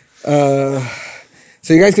 So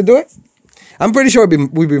you guys could do it? I'm pretty sure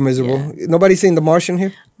we'd be miserable. Yeah. Nobody seen The Martian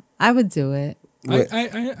here? I would do it.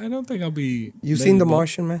 I don't think I'll be. You seen The miserable.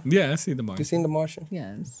 Martian, man? Yeah, I see The You Martian. seen The Martian?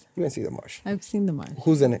 Yes. You didn't see The Martian. I've seen the Mars.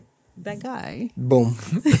 Who's in it? That guy. Boom.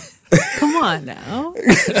 Come on now.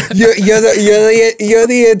 You're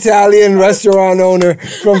the Italian restaurant owner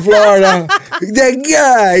from Florida. That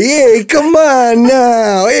guy, yeah, come on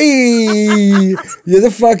now. Hey, you're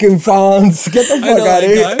the fucking Fonz. Get the fuck know out of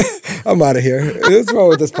that here. I'm out of here. What's wrong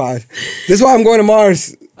with this pod? This is why I'm going to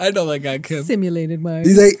Mars. I know that guy, Kim. Simulated Mars.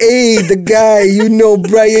 He's like, hey, the guy,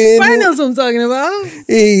 Brian. Brian knows what I'm talking about.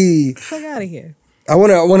 Hey, Fuck out of here. I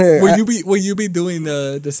wanna. Will you be doing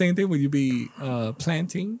the same thing? Will you be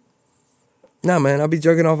planting? Nah, man, I'll be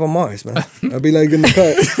jerking off on Mars, man. I'll be like in the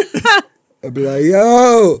cut. I'll be like,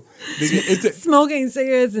 yo, It's a, Smoking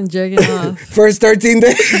cigarettes and jerking off. first 13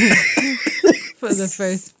 days. for the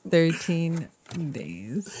first 13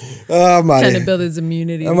 days. I'm out Trying to of build his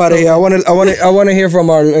immunity. I'm out of here. I want to hear from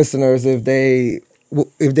our listeners if they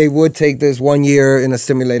would take this 1 year in a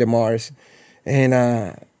simulated Mars,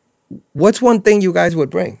 and what's one thing you guys would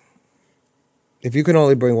bring if you can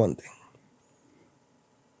only bring one thing?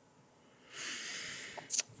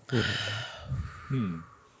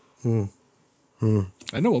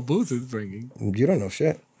 I know what Booth is bringing. You don't know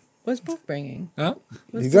shit. What's Booth bringing? Huh?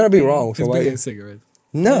 You gotta be wrong. So He's why? bringing cigarettes.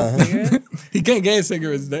 No, He can't get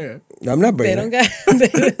cigarettes there. I'm not They bringing don't it. got.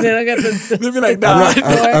 They don't got the. They'll be like, nah.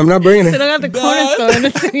 I'm not bringing They it. don't got the corner store in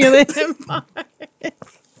the simulated Mars.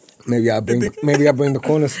 Maybe I bring the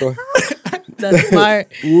corner store. That's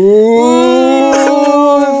smart. Ooh.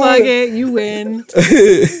 Fuck it, you win.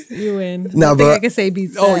 You win. Nah, I think but- I can say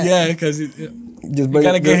beats Oh, that. yeah, because Just you bring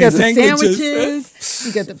gotta it. get You got his the sandwiches. sandwiches,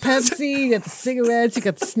 you got the Pepsi, you got the cigarettes, you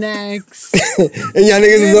got the snacks. And y'all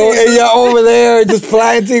niggas and y'all over there just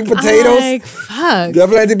planting potatoes. I'm like, fuck. Y'all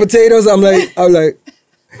planting potatoes. I'm like,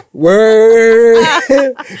 word.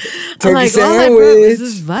 Turkey I'm like, all I brought sandwich. was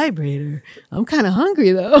this vibrator. I'm kind of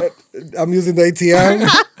hungry though. I'm using the ATM.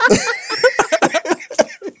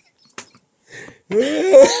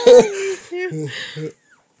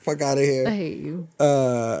 Fuck out of I here. hate you.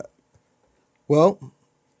 Well,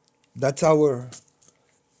 that's our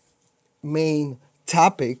main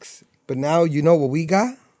topics. But now you know what we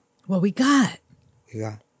got? What we got? We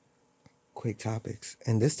got quick topics.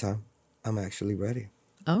 And this time, I'm actually ready.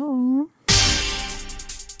 Oh.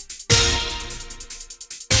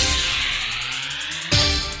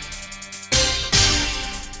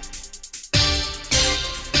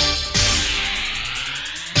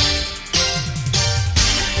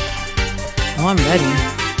 Oh, I'm ready.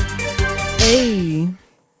 Hey,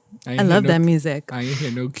 I love that music. I ain't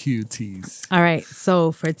hear no cuties. All right,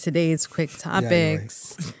 so for today's quick you're right.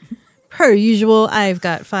 topics, per usual, I've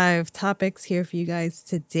got 5 topics here for you guys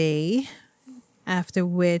today. After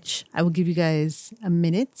which I will give you guys a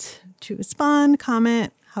minute to respond,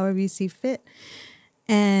 comment, however you see fit.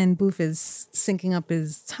 And Booth is syncing up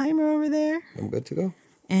his timer over there. I'm good to go.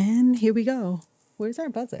 And here we go. Where's our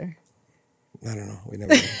buzzer? I don't know. We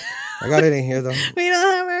never. I got it in here though. We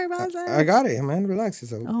don't have our buzzer. I got it, man. Relax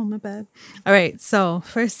yourself. Oh, my bad. All right. So,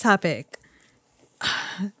 first topic.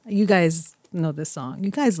 You guys know this song.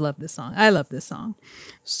 You guys love this song. I love this song.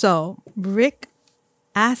 So, Rick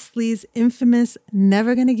Astley's infamous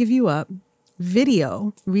Never Gonna Give You Up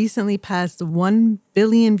video recently passed 1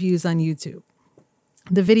 billion views on YouTube.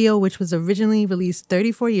 The video, which was originally released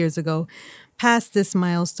 34 years ago, passed this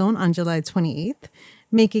milestone on July 28th,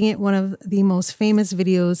 making it one of the most famous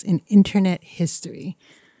videos in internet history.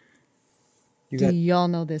 You Do got y'all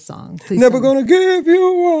know this song? Please Never tell me. Gonna Give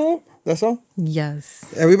You Up. That song? Yes.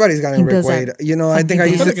 Everybody's got He in Rick does Wade. that You know, I think I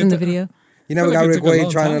funky used dance to. in the video. You never I feel got like it Rick took a Wade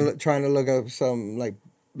long time. trying to look up some like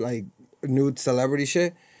nude celebrity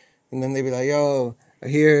shit, and then they be like, "Yo,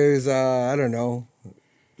 here's I don't know."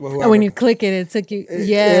 And when you click it, it took you.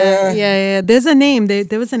 yeah. Yeah. There's a name. There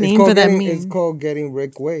was a It's name called for that getting, meme. It's called Getting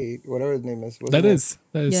Rick Wade, whatever his name is. What's That his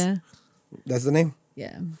name? is. Yeah. That's the name.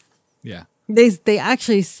 Yeah. Yeah. They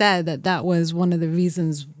actually said that was one of the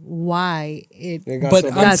reasons why it. They got But so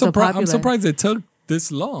I'm, bad. Got so I'm popular. surprised it took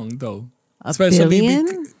this long, though. A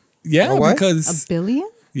billion? Yeah, A what? because A billion?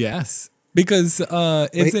 yes, because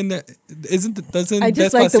doesn't I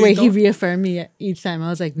just like the way he Despacito- reaffirmed me each time. I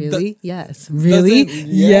was like, really? Yes. Really? doesn't-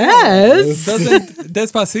 Yes. doesn't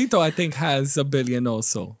Despacito I think has a billion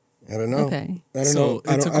also. I don't know. Okay. I don't So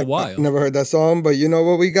know. it took a while. I never heard that song, but you know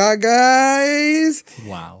what we got, guys?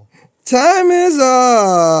 Wow. Time is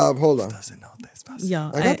up. Hold on. Doesn't know Despacito.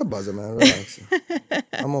 Yo, I got the buzzer, man. Relax.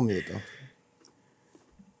 I'm on mute though.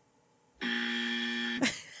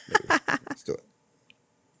 Let's do it.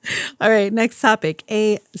 All right, next topic.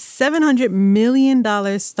 A $700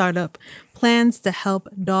 million startup plans to help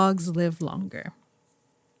dogs live longer.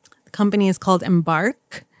 The company is called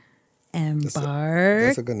Embark. That's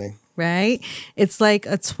a good name. Right? It's like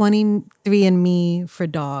a 23andMe for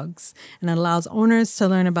dogs and it allows owners to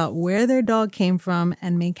learn about where their dog came from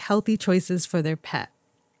and make healthy choices for their pet.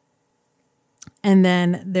 And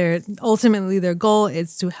then ultimately their goal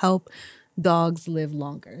is to help dogs live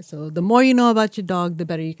longer. So the more you know about your dog, the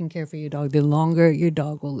better you can care for your dog, the longer your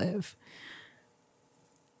dog will live.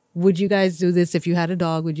 Would you guys do this if you had a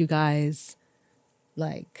dog? Would you guys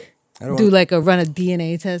run a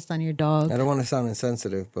DNA test on your dog? I don't want to sound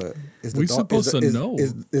insensitive, but is the We dog supposed to know.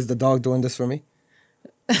 Is the dog doing this for me?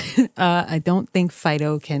 I don't think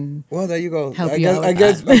Fido can. Well, there you go. Help I you guess out I with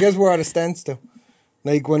guess that. I guess we're at a standstill.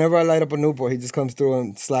 Like whenever I light up a Newport, he just comes through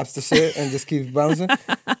and slaps the shit and just keeps bouncing,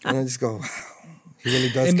 and I just go, wow, he really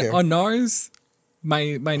does And care. on ours,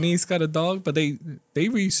 my niece got a dog, but they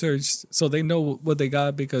researched, so they know what they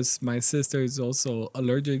got because my sister is also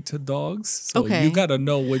allergic to dogs. So Okay. you gotta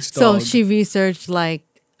know which So dog. she researched like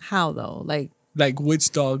how though? Like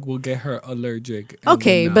which dog will get her allergic. and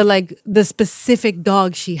Okay, when but not. like the specific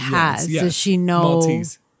dog she has, Yes, does she know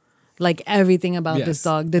Maltese. like everything about this Yes,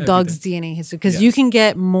 dog? The everything. dog's DNA history, because you Yes. can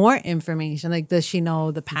get more information. Like, does she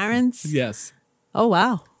know the parents? Yes. Oh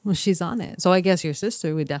wow, well she's on it. So I guess your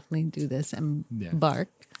sister would definitely do this and Yeah. bark.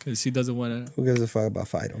 Because she doesn't want to. Who gives a fuck about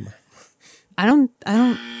Fido, man? I don't.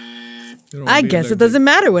 I guess it doesn't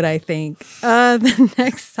matter what I think. The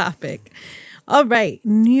next topic. All right.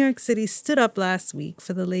 New York City stood up last week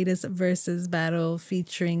for the latest Versus battle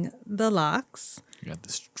featuring The Lox Got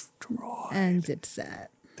destroyed. and Dipset.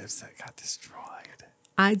 Dipset got destroyed.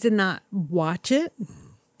 I did not watch it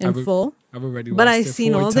in I've- full, I've already but watched I've it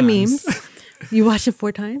seen 4 all the times. memes. You watched it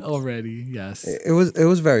 4 times? Already, yes. It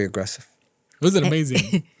was very aggressive. It was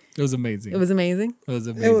amazing. It was amazing. It was amazing. It was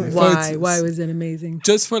amazing. Why? Why was it amazing?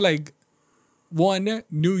 Just for like one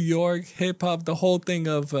New York hip hop, the whole thing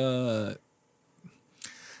of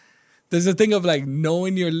there's a thing of like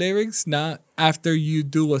knowing your lyrics, not after you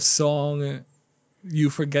do a song, you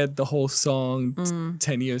forget the whole song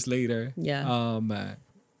 10 years later. Yeah.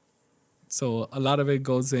 So a lot of it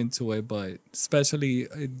goes into it, but especially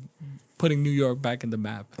putting New York back in the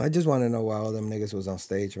map. I just want to know why all them niggas was on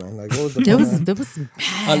stage, man. Like, what was the There point? was A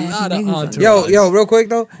mad lot of niggas on entourage. Yo, real quick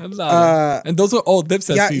though. A lot and those are all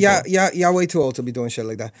Dipset people. Yeah, way too old to be doing shit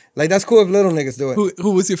like that. Like, that's cool if little niggas do it.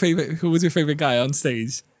 Who was your favorite? Who was your favorite guy on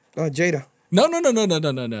stage? Jada. No.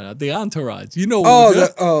 The entourage. You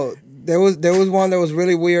know. There was one that was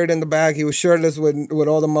really weird in the back. He was shirtless with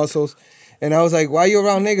all the muscles. And I was like, why you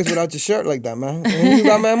around niggas without your shirt like that, man? And you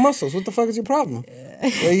got mad muscles. What the fuck is your problem?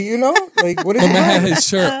 Like, you know? Like, what is The your man had problem? his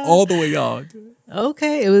shirt all the way on.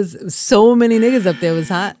 Okay, it was so many niggas up there. It was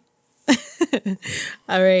hot.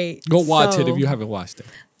 All right. Go watch it so if you haven't watched it.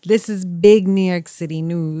 This is big New York City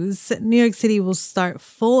news. New York City will start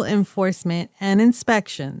full enforcement and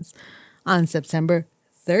inspections on September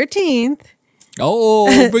 13th. Oh,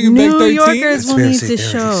 bring it back New 13. Yorkers will need to Conspiracy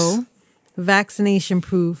show vaccination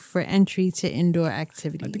proof for entry to indoor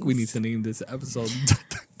activities. I think we need to name this episode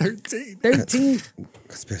 13. 13.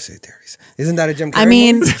 Conspiracy theories. Isn't that a Jim Carrey I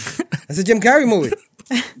mean, movie? That's a Jim Carrey movie.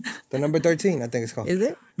 The number 13, I think it's called. is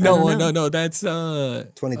it? I don't know. No. That's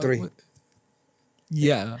 23.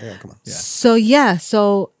 yeah. Yeah, come on. Yeah.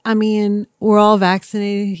 So I mean, we're all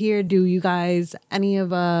vaccinated here. Do you guys, any of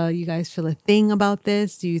you guys feel a thing about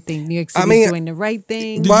this? Do you think New York City is doing the right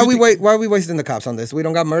thing? Why are we wasting the cops on this? We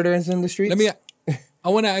don't got murderers in the streets? I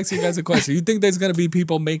want to ask you guys a question. You think there's gonna be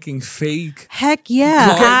people making fake? Heck yeah.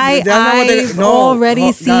 That's not what I've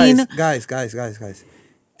already seen. Guys.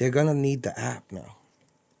 They're gonna need the app now.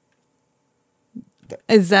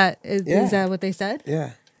 Is that Yeah. what they said?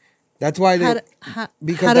 Yeah. That's why they How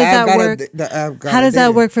because does the app that got work? the app got How does that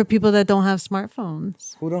addicted. work for people that don't have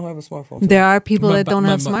smartphones? Who don't have a smarphone? There are people that don't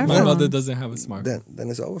have My mother smartphones. doesn't have a smartphone. Then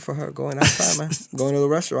it's over for her going outside, man. Going to the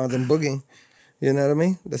restaurants and boogieing. You know what I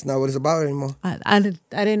mean? That's not what it's about anymore. I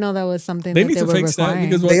didn't know that was something They that need they to were fix that requiring.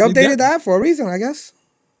 because They updated the app for a reason, I guess.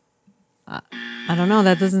 I don't know.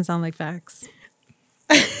 That doesn't sound like facts.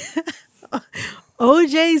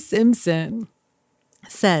 O.J. Simpson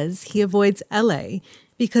says he avoids L.A.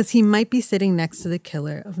 because he might be sitting next to the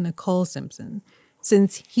killer of Nicole Simpson,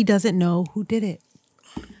 since he doesn't know who did it.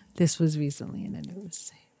 This was recently in the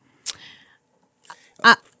news.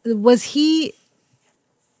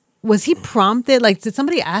 Was he prompted? Like, did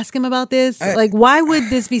somebody ask him about this? Like, why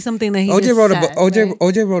would this be something that he OJ just wrote said, a book. right?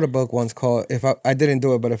 OJ wrote a book once called "If I didn't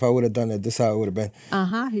do it, but if I would have done it, this is how it would have been."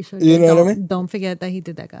 He sure You did. know what I Don't- mean? Don't forget that he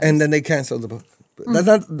did that, guys. And then they canceled the book. But that's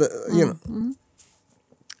not the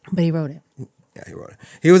But he wrote it. Yeah, he wrote it.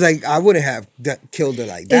 He was like, I wouldn't have killed her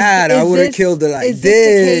like that. I would have this- killed her like is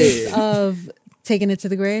this this. a case of taking it to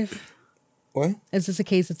the grave? What? Is this a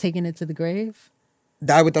case of taking it to the grave?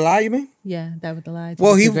 Die with the lie, you mean? Yeah, that with the lie.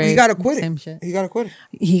 Well, take it he to the grave, got acquitted. Same shit. He got acquitted.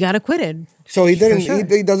 He got acquitted. So he didn't. sure.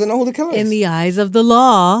 He doesn't know who the killer is. In the eyes of the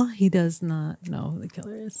law, he does not know who the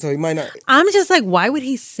killer is. so he might not. I'm just like, why would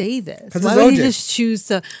he say this? 'Cause Why it's would he OJ. just choose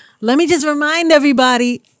to? Let me just remind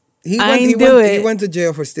everybody. He I went, ain't he, do went, it. he went to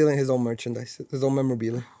jail for stealing his own merchandise, his own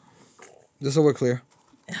memorabilia. Just so we're clear.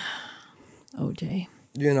 OJ.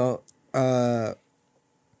 You know,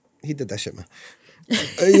 he did that shit, man.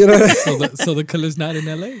 You know what I mean? So the killer's not in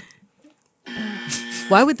L.A.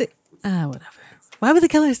 Why would the whatever? Why would the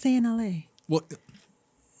killer stay in L.A.? What?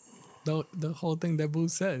 the whole thing that Boo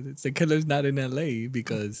said. It's the killer's not in LA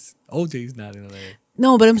because OJ's not in LA.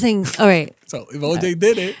 No, but I'm saying, all right, So if OJ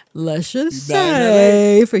did it, let's just He's not in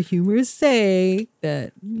say, for humor's sake,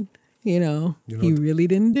 that, he what- really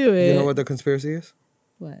didn't do it. You know what the conspiracy is?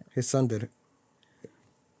 What? His son did it.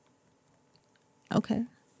 Okay.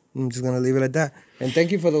 I'm just gonna leave it at that. And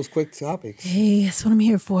thank you for those quick topics. Hey, that's what I'm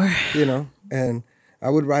here for. And I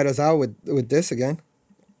would write us out with this again,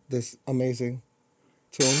 this amazing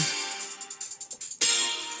tune.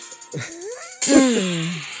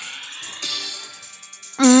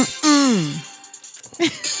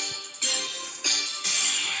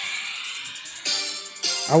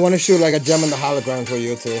 I want to shoot like a gem in the hologram for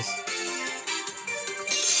you, Tis.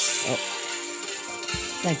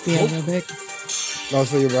 Like the aerobics. That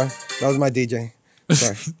was for you, bro. That was my DJ.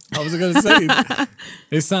 Sorry. I was gonna say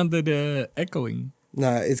it sounded echoing.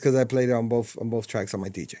 Nah, it's because I played it on both tracks on my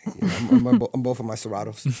DJ. On both of my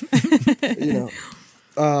Seratos.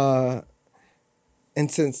 And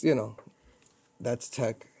since that's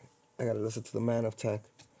tech, I gotta listen to the man of tech.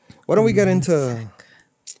 Why don't we get into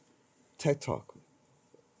tech talk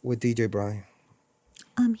with DJ Brian?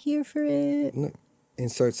 I'm here for it.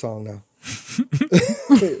 Insert song now.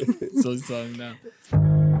 So song now.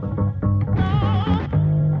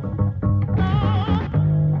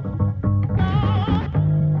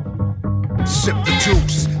 Sip the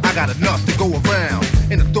juice, I got enough to go around,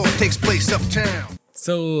 and the thought takes place uptown.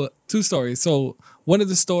 So 2 stories. So one of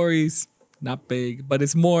the stories, not big, but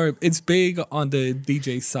it's big on the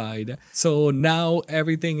DJ side. So now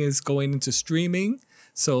everything is going into streaming.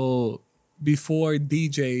 So before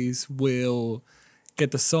DJs will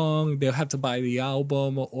get the song, they'll have to buy the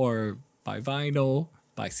album or buy vinyl,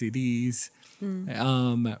 buy CDs,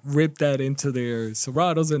 rip that into their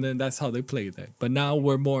Seratos, and then that's how they play that. But now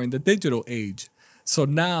we're more in the digital age. So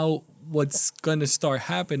now what's gonna start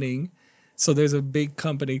happening, so there's a big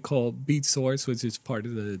company called BeatSource, which is part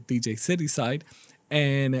of the DJ City side,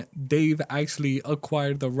 and they've actually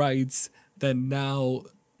acquired the rights that now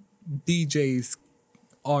DJs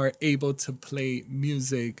are able to play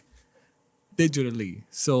music digitally.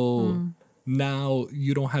 So now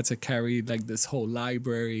you don't have to carry like this whole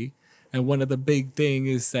library. And one of the big thing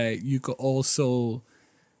is that you could also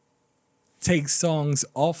take songs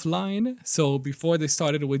offline. So before they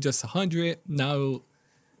started with just 100, now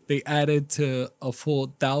they added to a full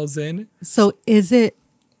 1,000. So is it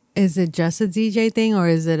just a DJ thing or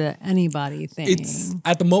is it a anybody thing? It's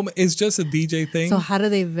at the moment it's just a DJ thing. So how do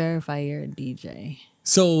they verify you're a DJ?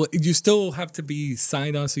 So you still have to be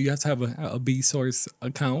signed on. So you have to have a BeatSource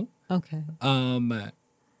account. Okay.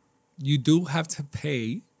 You do have to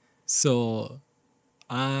pay. So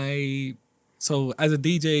as a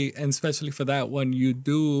DJ, and especially for that one, you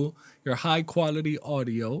do your high quality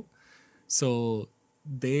audio. So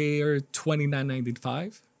they're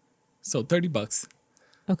 $29.95. So $30.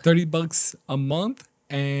 Okay. $30 a month,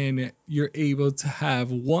 and you're able to have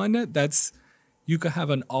one that's you could have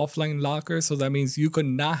an offline locker. So that means you could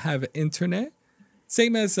not have internet.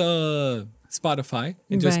 Same as Spotify,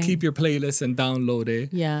 and just Right. keep your playlist and download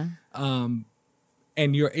it. Yeah.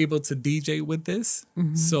 And you're able to DJ with this.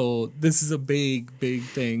 So this is a big, big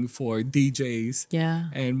thing for DJs Yeah.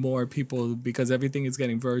 and more people because everything is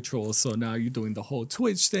getting virtual. So now you're doing the whole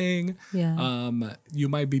Twitch thing. Yeah. You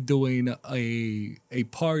might be doing a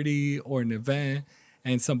party or an event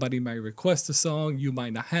and somebody might request a song. You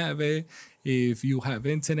might not have it. If you have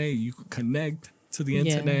internet, you can connect to the Yeah.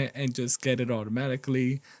 internet and just get it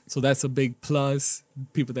automatically. So that's a big plus.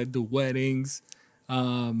 People that do weddings.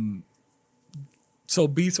 So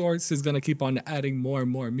BeatSource is gonna keep on adding more and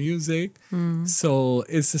more music. So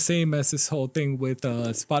it's the same as this whole thing with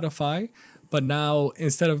Spotify, but now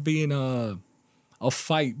instead of being a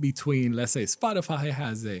fight between, let's say Spotify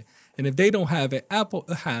has it, and if they don't have it, Apple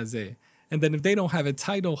has it, and then if they don't have it,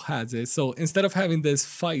 Tidal has it. So instead of having this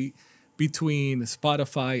fight between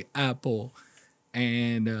Spotify, Apple,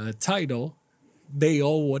 and Tidal, they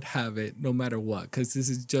all would have it no matter what, because this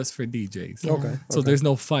is just for DJs. Okay. So there's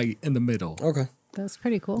no fight in the middle. Okay. That's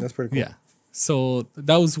pretty cool. That's pretty cool. Yeah. So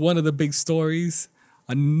that was one of the big stories.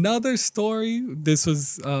 Another story, this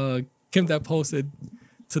was Kim that posted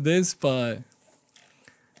to this, but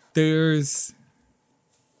there's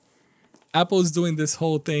Apple's doing this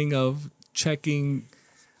whole thing of checking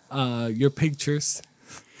your pictures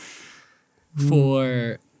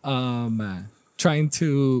for trying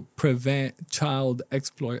to prevent child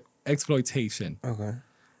exploitation. Okay.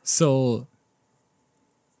 So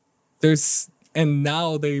and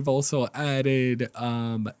now they've also added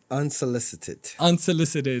Unsolicited.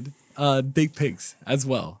 unsolicited dick pics as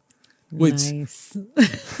well, which Nice.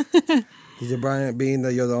 DJ Brian, being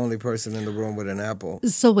that you're the only person in the room with an Apple.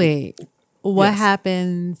 So wait, what Yes.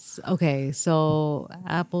 happens? Okay, so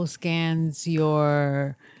Apple scans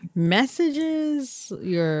your messages,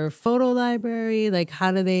 your photo library. Like,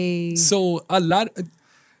 how do they? So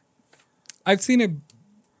I've seen it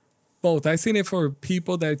both. I've seen it for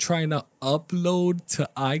people that are trying to upload to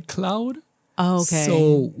iCloud. Oh, okay.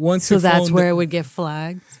 So once So your that's phone, where it would get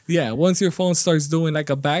flagged. yeah, once your phone starts doing like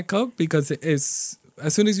a backup, because it's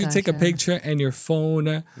as soon as you take a Gotcha. picture and your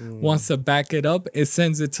phone wants to back it up, it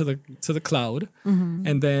sends it to the cloud, Mm-hmm.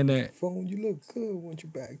 and then Phone, you look good once you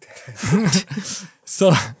back that.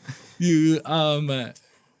 so you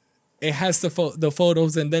it has the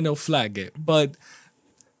photos and then it'll flag it. But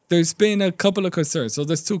there's been a couple of concerns. So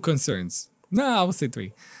there's two concerns. No, I would say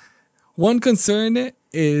three. One concern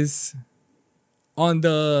is on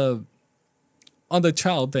the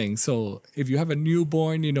child thing. So if you have a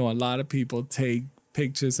newborn, a lot of people take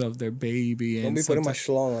pictures of their baby Don't and be putting my sometimes-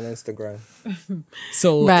 schlong on Instagram.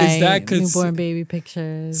 so Right. is that Newborn baby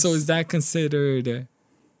pictures. so is that considered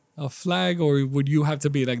a flag, or would you have to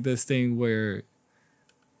be like this thing where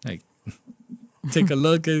like take a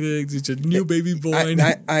look at it, it's your new baby born? I'm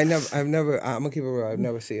gonna keep it real. I've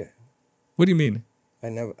never see it. What do you mean?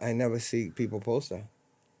 I never see people post that.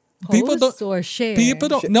 People Post don't- or share. People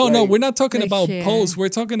don't. Shit, No, like- we're not talking Like about share. posts. We're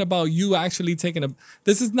talking about you actually taking a.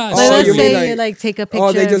 This is not. Like, Oh, let's you mean say like- you like take a picture.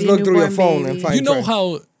 Oh, they just of your look through your newborn phone baby. and find- You know trends.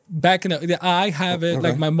 how back in the I have it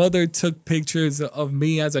like Okay. my mother took pictures of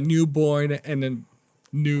me as a newborn and then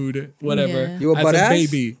nude whatever Yeah. You a as butt a ass?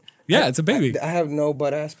 baby. Yeah, it's a baby. I have no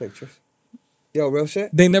butt ass pictures. Yo, real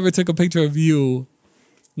shit. They never took a picture of you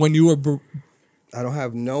when you were I don't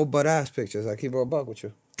have no butt ass pictures. I keep it a buck with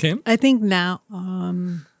you. Kim. I think now,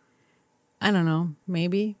 I don't know,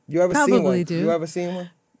 maybe. You ever Probably seen one? do. You ever seen one?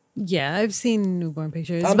 Yeah, I've seen newborn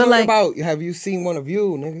pictures, I'm but talking like, about. Have you seen one of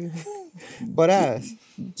you, nigga? Butt ass.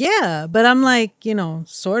 yeah, but I'm like,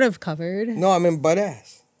 sort of covered. No, I mean butt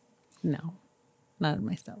ass. No, not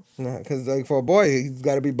myself. No, because like for a boy, he's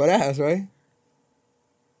got to be butt ass, right?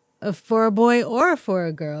 For a boy or for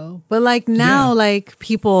a girl, but like now, Yeah. like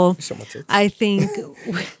people, Show my tits. I think,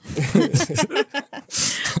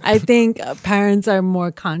 I think parents are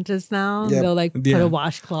more conscious now. Yeah. They'll like put Yeah. a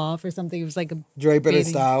washcloth or something. It was like a Drape it in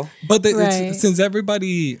bathing- style. But Right. since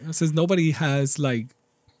nobody has like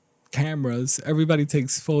cameras, everybody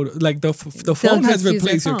takes photo. Like the They'll phone has just use their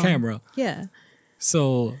replaced your phone. camera. Yeah.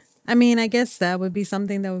 So I mean, I guess that would be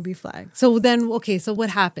something that would be flagged. So then, okay, so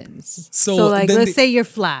what happens? So like, then let's the- say you're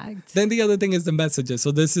flagged. then the other thing is the messages.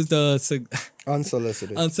 So this is the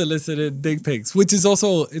Unsolicited. unsolicited dick pics, which is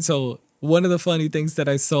also so one of the funny things that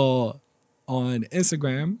I saw on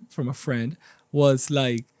Instagram from a friend was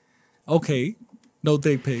like, okay, no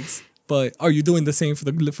dick pics, but are you doing the same for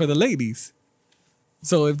the ladies?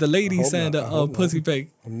 So if the lady hope send not. I a hope pussy not. pic,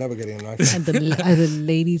 I'm never getting an Are the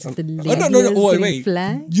ladies, the ladies oh no, wait, getting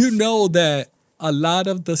flagged? you know that a lot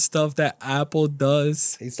of the stuff that Apple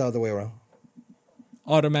does It's the other way around.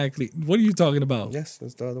 automatically. What are you talking about? Yes,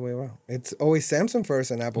 it's the other way around. It's always Samsung first,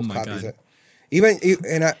 and Apple Oh my copies God. it.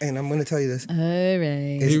 And I'm gonna tell you this. All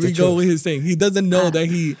right. It's Here the we go truth. with his thing. He doesn't know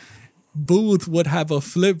that Booth would have a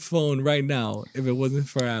flip phone right now if it wasn't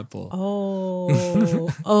for Apple. Oh,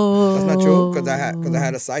 That's not true because I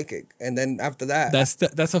had a psychic, and then after that,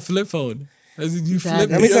 That's a flip phone. As in you That flip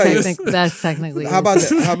Let me is tell you. that's technically. how about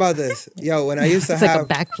this? How about this? Yo, when I used to It's like a have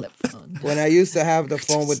backflip phone. when I used to have the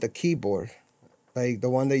phone with the keyboard, like the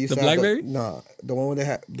one that used The to have BlackBerry? the one they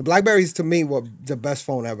had the Blackberries to me were the best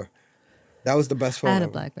phone ever. That was the best phone. I had a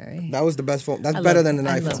ever. BlackBerry. That was the best phone. That's I better loved- than an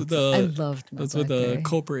I iPhone. loved- the I loved my that's with the BlackBerry.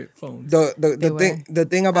 corporate phones. The They the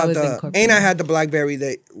thing about was the incorporated. and I had the BlackBerry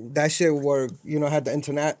that shit worked. Had the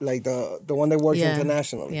internet like the one that works Yeah,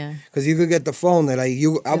 internationally. yeah. Because you could get the phone that like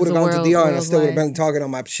you I It's would have a gone to DR and I still would have worldwide. been talking on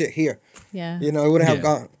my shit here. Yeah. It wouldn't have Yeah.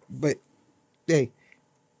 gone. But hey,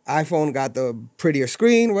 iPhone got the prettier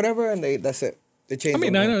screen, whatever, and that's it. They changed. I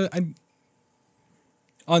mean, I know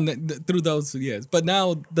on through those years, but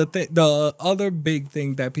now the other big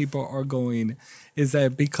thing that people are going is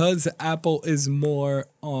that because Apple is more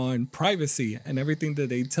on privacy and everything that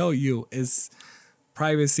they tell you is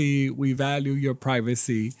privacy, we value your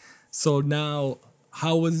privacy. So now,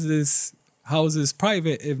 how is this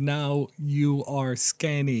private if now you are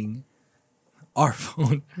scanning our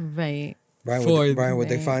phone? Right. Brian, for- Brian, would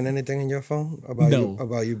they Right. find anything in your phone about No.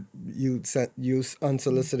 you sent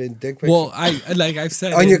unsolicited dick pics? Well, I've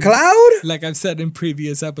said on your cloud? like I've said in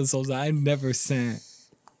previous episodes, I never sent.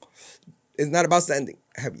 It's not about sending.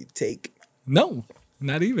 Have you take? No,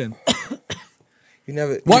 not even. You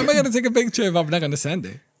never. Why am I gonna take a picture if I'm not gonna send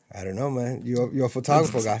it? I don't know, man. You're a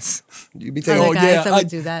photographer, guy. You be Are taking. there guys yeah, that I- would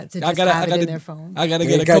do that to I just gotta- have I it gotta- in their phone? I gotta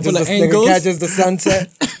get a Nigga couple of angles. catches the sunset.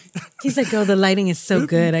 He's like, "Girl, the lighting is so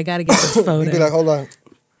good. I gotta get this You be like, photo." hold on.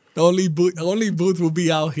 The only booth will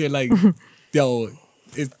be out here like, yo,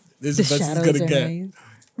 this is The the best it's shadows gonna are get. nice.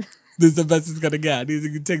 This is the best it's gonna get. I need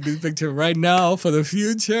to take this picture right now for the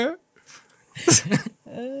future.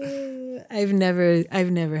 I've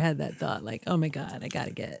never had that thought. Like, oh my god, I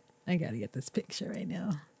gotta get this picture right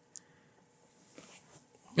now.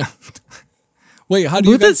 Wait, how do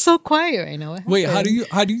you Booth is guys? so quiet right now. What Wait, how happened?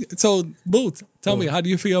 do you? So, Booth, tell me, how do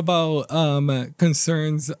you feel about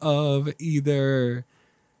concerns of either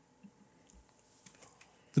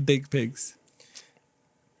the dick pics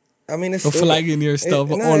I mean, it's or stupid. flagging your stuff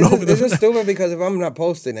No, all over it's just the? stupid because if I'm not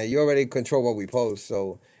posting it, you already control what we post.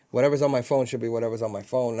 So whatever's on my phone should be whatever's on my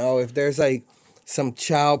phone. Now, if there's like some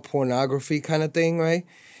child pornography kind of thing, right?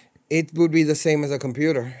 It would be the same as a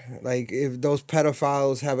computer. Like if those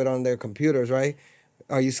pedophiles have it on their computers, right?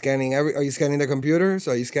 Are you scanning Are you scanning their computers?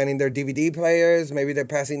 Are you scanning their DVD players? Maybe they're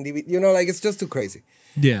passing DVD. You know, like it's just too crazy.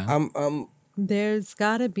 Yeah. There's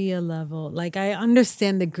got to be a level. Like, I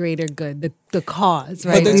understand the greater good, the cause, But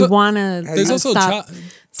right? there's We a- want to There's also stop.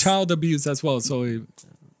 child abuse as well. So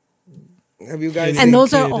Have you guys? And seen,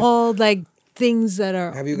 those are kid. all like things that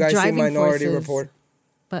are have you guys seen driving Minority forces. Report?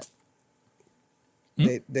 But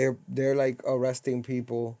They're like arresting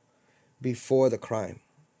people before the crime.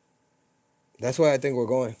 That's where I think we're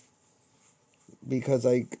going. Because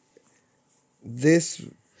like this,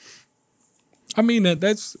 I mean,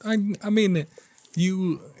 I mean,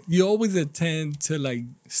 you always intend to like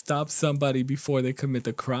stop somebody before they commit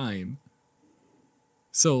the crime.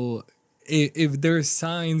 So if there's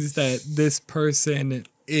signs that this person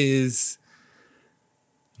is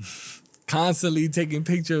constantly taking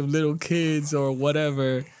pictures of little kids or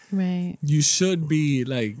whatever, right, you should be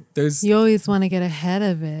like, there's, you always want to get ahead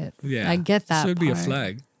of it. yeah, I get that. should be a part.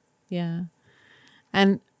 flag. Yeah,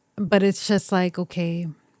 but it's just like, okay,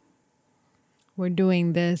 we're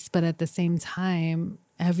doing this, but at the same time,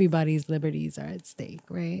 everybody's liberties are at stake,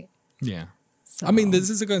 right? Yeah. So, I mean, this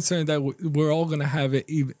is a concern that we're all gonna have it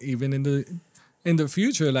even in the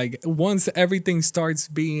future. Like once everything starts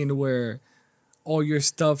being where all your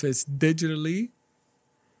stuff is digitally,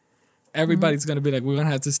 everybody's gonna be like, we're gonna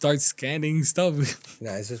have to start scanning stuff.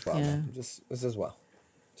 nah, it's just wild. Yeah. Man. It's just wild.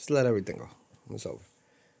 Just let everything go. It's over.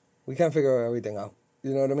 We can't figure everything out.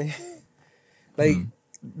 You know what I mean? Like,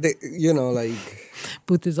 like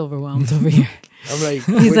Booth is overwhelmed over here. I'm like,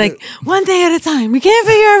 He's with like, one day at a time. We can't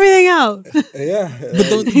figure everything out. yeah. But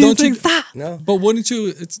don't He's you? like, stop. No. But wouldn't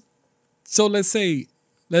you? So let's say,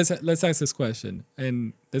 let's ask this question,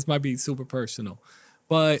 and this might be super personal.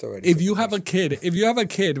 But It's already if super you have a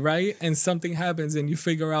kid, right, and something happens, and you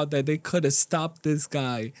figure out that they could have stopped this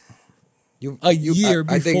guy year I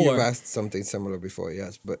think before. you've asked something similar before,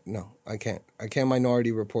 yes, but no, I can't. I can't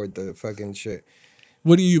minority report the fucking shit.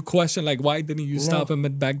 What do you question? Like, why didn't you stop him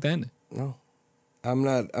back then? No, I'm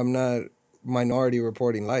not minority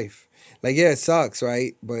reporting life. Like, yeah, it sucks,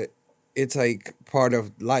 right? But it's like part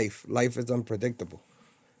of life. Life is unpredictable.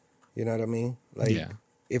 You know what I mean? Like, Yeah.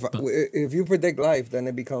 if you predict life, then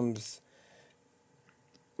it becomes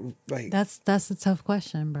like That's a tough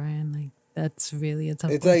question, Brian. Like, that's really a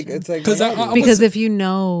tough it's question. like 'Cause I minority. Because if you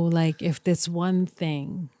know, like, if this one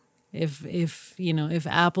thing, if you know, if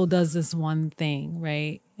Apple does this one thing,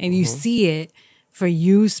 right, and you see it for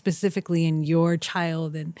you specifically in your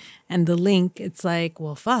child and the link, it's like,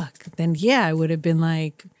 well, fuck. Then yeah, I would have been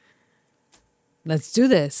like, let's do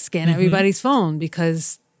this, scan everybody's phone,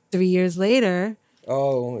 because 3 years later,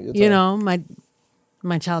 oh, you're you talking- know,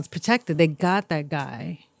 my child's protected. They got that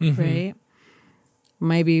guy, right?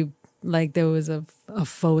 Maybe like there was a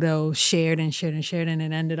photo shared and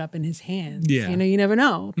it ended up in his hands. Yeah. You know, you never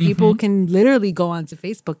know. People can literally go onto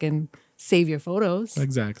Facebook and save your photos.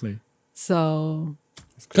 Exactly. So,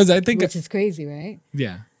 Because I think, which is crazy, right?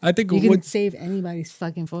 yeah, I think You can what, save anybody's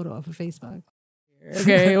fucking photo off of Facebook.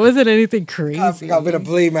 Okay, it wasn't anything crazy. I've been a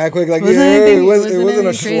plea, man. Quick, like, Wasn't yeah, anything- it wasn't a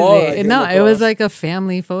anything slog. I crazy. came No, it was across. like a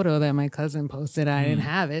family photo that my cousin posted. I didn't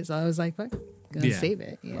have it, so I was like, "Fuck, gonna Yeah. save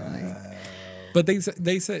it." You know, like, but they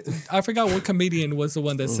said, I forgot what comedian was the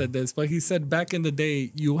one that said this, but he said back in the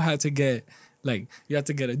day you had to get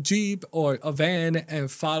a Jeep or a van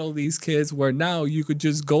and follow these kids, where now you could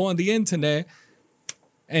just go on the internet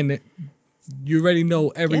and you already know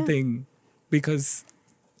everything because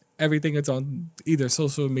everything is on either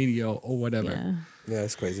social media or whatever. yeah. Yeah,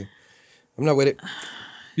 it's crazy. I'm not with it.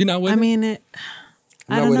 You know what? I mean, I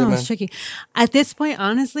not don't with it, know. man. It's tricky. At this point,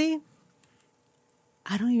 honestly,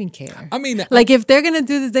 I don't even care. I mean, Like, if they're gonna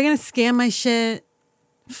do this, they're gonna scam my shit.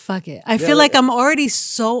 Fuck it. I feel like I'm already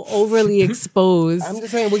so overly exposed. I'm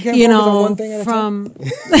just saying we can't focus on one thing at a time.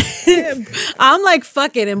 I'm like,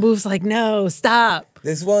 fuck it. And Boof's like, no, stop.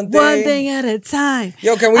 This one thing. One thing at a time.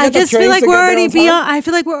 Yo, can we I get the just feel trains like to we're get there already on time? beyond. I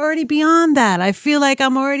feel like we're already beyond that. I feel like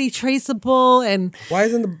I'm already traceable and Why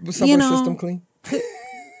isn't the subway system clean?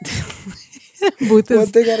 Booth One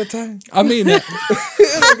is, thing at a time. I mean, Like,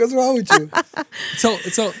 what's wrong with you?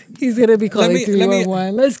 so he's gonna be calling me-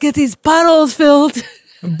 311. Let's get these potholes filled.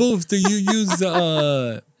 Booth, do you use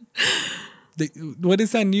what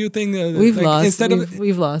is that new thing? We've like, lost. instead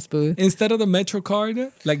We've lost Booth. of the Metro card,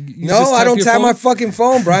 like you No, just I tap don't your tap phone? my fucking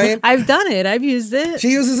phone, Brian. I've done it. I've used it. She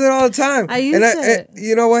uses it all the time. I use and it.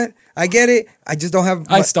 you know what? I get it. I just don't have.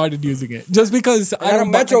 I started using it just because I got a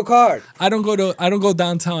Metro card. I don't go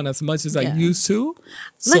downtown as much as I Yeah. used to.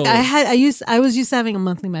 Look, So- I was used to having a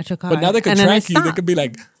monthly Metro card. but now they can and then I track you. They stopped. could be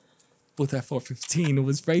like, "Booth at 4:15. It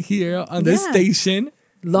was right here on this Yeah. station."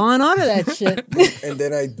 Law and order that shit. And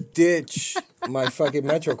then I ditch my fucking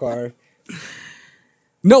Metro card.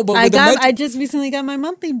 No, but with the Metro, I just recently got my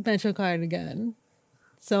monthly Metro card again.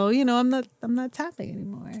 So, I'm not tapping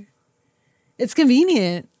anymore. It's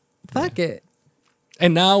convenient. Fuck it.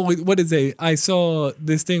 and now what is it? I saw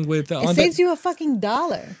this thing with It on saves the you a fucking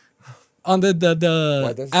 $1. on Why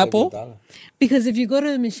does it say Apple. $1? Because if you go to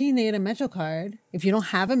the machine, they get a Metro card. If you don't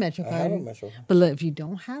have a Metro card. have a Metro card. But look, if you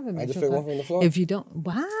don't have a Metro just card. pick one from the floor. If you don't.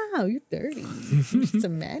 Wow, you're dirty. You're just a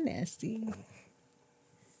man nasty.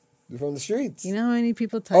 You're from the streets. You know how many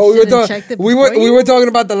people touched Oh, it and checked it we before were you? talking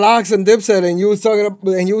about the locks and Dipset, and you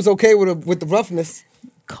was okay with the roughness.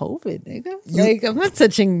 COVID, nigga. I'm not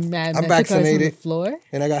touching mad I'm Metro cards on the vaccinated. floor.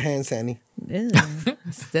 And I got hand sandy. Ew,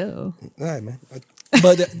 still. All right, man.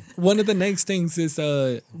 But one of the next things is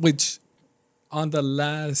which on the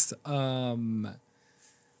last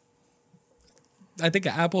I think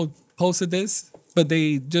Apple posted this, but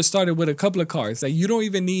they just started with a couple of cars. Like you don't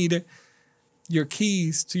even need your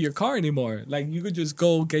keys to your car anymore. Like you could just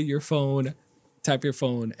go get your phone, tap your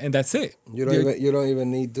phone, and that's it. You don't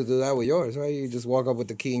even need to do that with yours, right? You just walk up with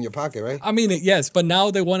the key in your pocket, right? I mean, yes, but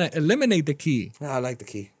now they want to eliminate the key. Nah, I like the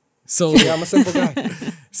key. So Yeah, I'm a simple guy.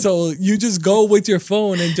 so you just go with your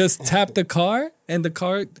phone and just tap the car, and the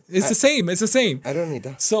car it's the same. It's the same. I don't need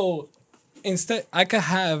that. So instead, I could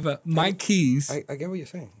have my keys, I get what you're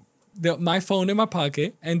saying. my phone in my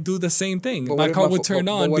pocket, and do the same thing. But My what if car my would pho- turn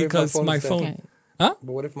but on what if my because phone my is dead? phone. Okay. Huh?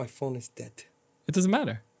 But what if my phone is dead? It doesn't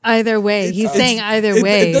matter. Either way. He's saying either It,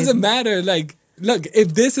 way. it doesn't matter. Like, look,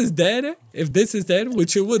 if this is dead,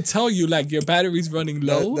 which it would tell you like your battery's running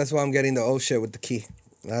low. That's why I'm getting the old shit with the key.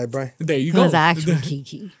 All right, Brian? There you go. Because actual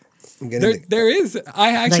Kiki. I'm getting There is.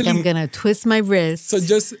 I actually. Like I'm gonna twist my wrist. So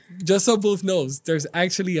just so Booth knows, there's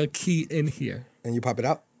actually a key in here. and you pop it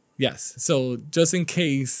out? Yes. So just in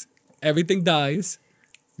case everything dies,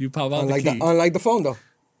 you pop out Unlike the key. unlike the phone, though.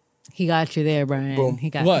 He got you there, Brian. Boom.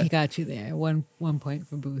 He got What? he got you there. One point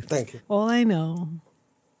for Booth. Thank you. All I know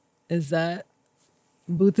is that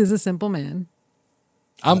Booth is a simple man.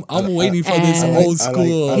 I'm waiting for this and- old I like-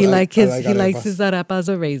 school. I He like likes arepas. his arepas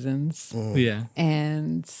or raisins. Yeah.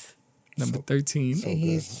 And Number 13.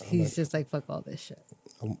 he's just like fuck all this shit.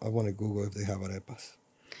 I want to Google if they have arepas.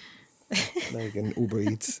 Like in Uber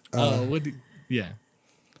Eats. Yeah.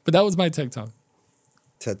 But that was my tech talk.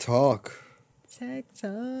 TED Talk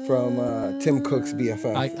TikTok. from Tim Cook's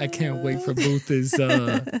BFF. I can't wait for Booth's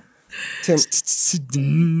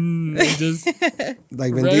Tim, just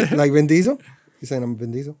like Right. like Vin Diesel? You saying I'm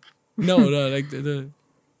Vin Diesel? no, like the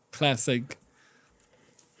classic.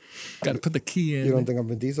 Got to put the key in. You don't think I'm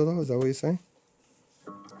Vin Diesel though? Is that what you're saying?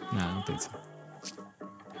 Nah, I don't think so.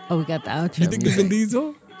 Oh, we got the outro. You think it's Vin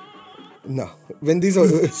Diesel? No. Vin Diesel.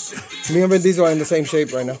 Me and Vin Diesel are in the same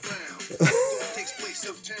shape right now.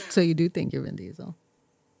 So you do think you're Vin Diesel?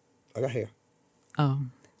 I got hair. Oh,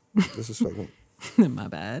 Disrespectful. my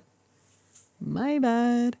bad. My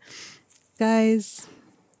bad. Guys,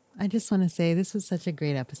 I just want to say this was such a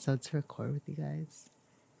great episode to record with you guys.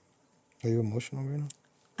 Are you emotional right now?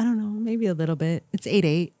 I don't know, maybe a little bit. It's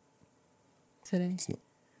 8/8 today.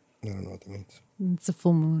 I don't know what that means. It's a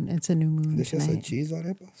full moon. It's a new moon This just a tonight. cheese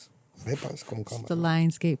arepas? Arepas con It's the cámara.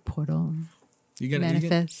 Lionsgate portal.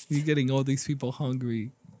 Manifest. You're getting all these people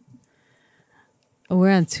hungry. Oh,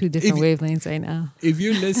 we're on two different If- wavelengths right now. If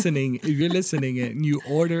you're listening and you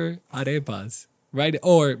order arepas, right?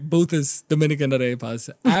 Or Booth is Dominican arepas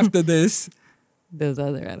after this, Those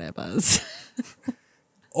other arepas.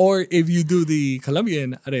 or if you do the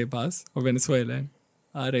Colombian arepas or Venezuelan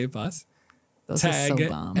arepas, Those are so tag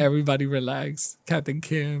bomb. everybody relax, Captain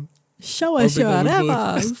Kim. Show us Or your Big Old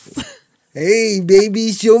arepas. Hey,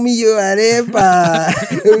 baby, show me your arepa.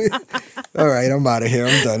 All right, I'm out of here.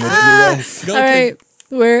 I'm done with you guys. Go All right.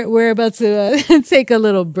 We're about to take a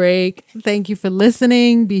little break. Thank you for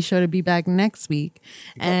listening. Be sure to be back next week.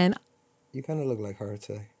 And You kind of look like her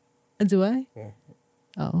today. do I? Yeah.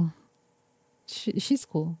 Oh, she's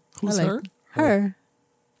cool. Who's I her?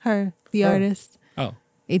 Her, the artist. Oh,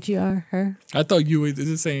 HER, her. I thought you were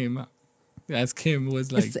the same as Kim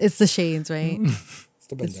was like. It's the shades, right? It's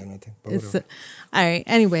the bandana thing. But It's whatever. all right.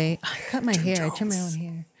 Anyway, I cut my hair. I trim my own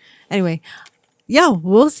hair. Anyway, yo,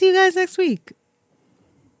 we'll see you guys next week.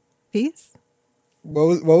 Peace.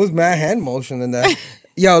 What was mad hand motion in that?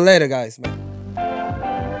 Yo, later, guys. Man.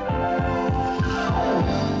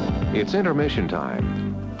 It's intermission time.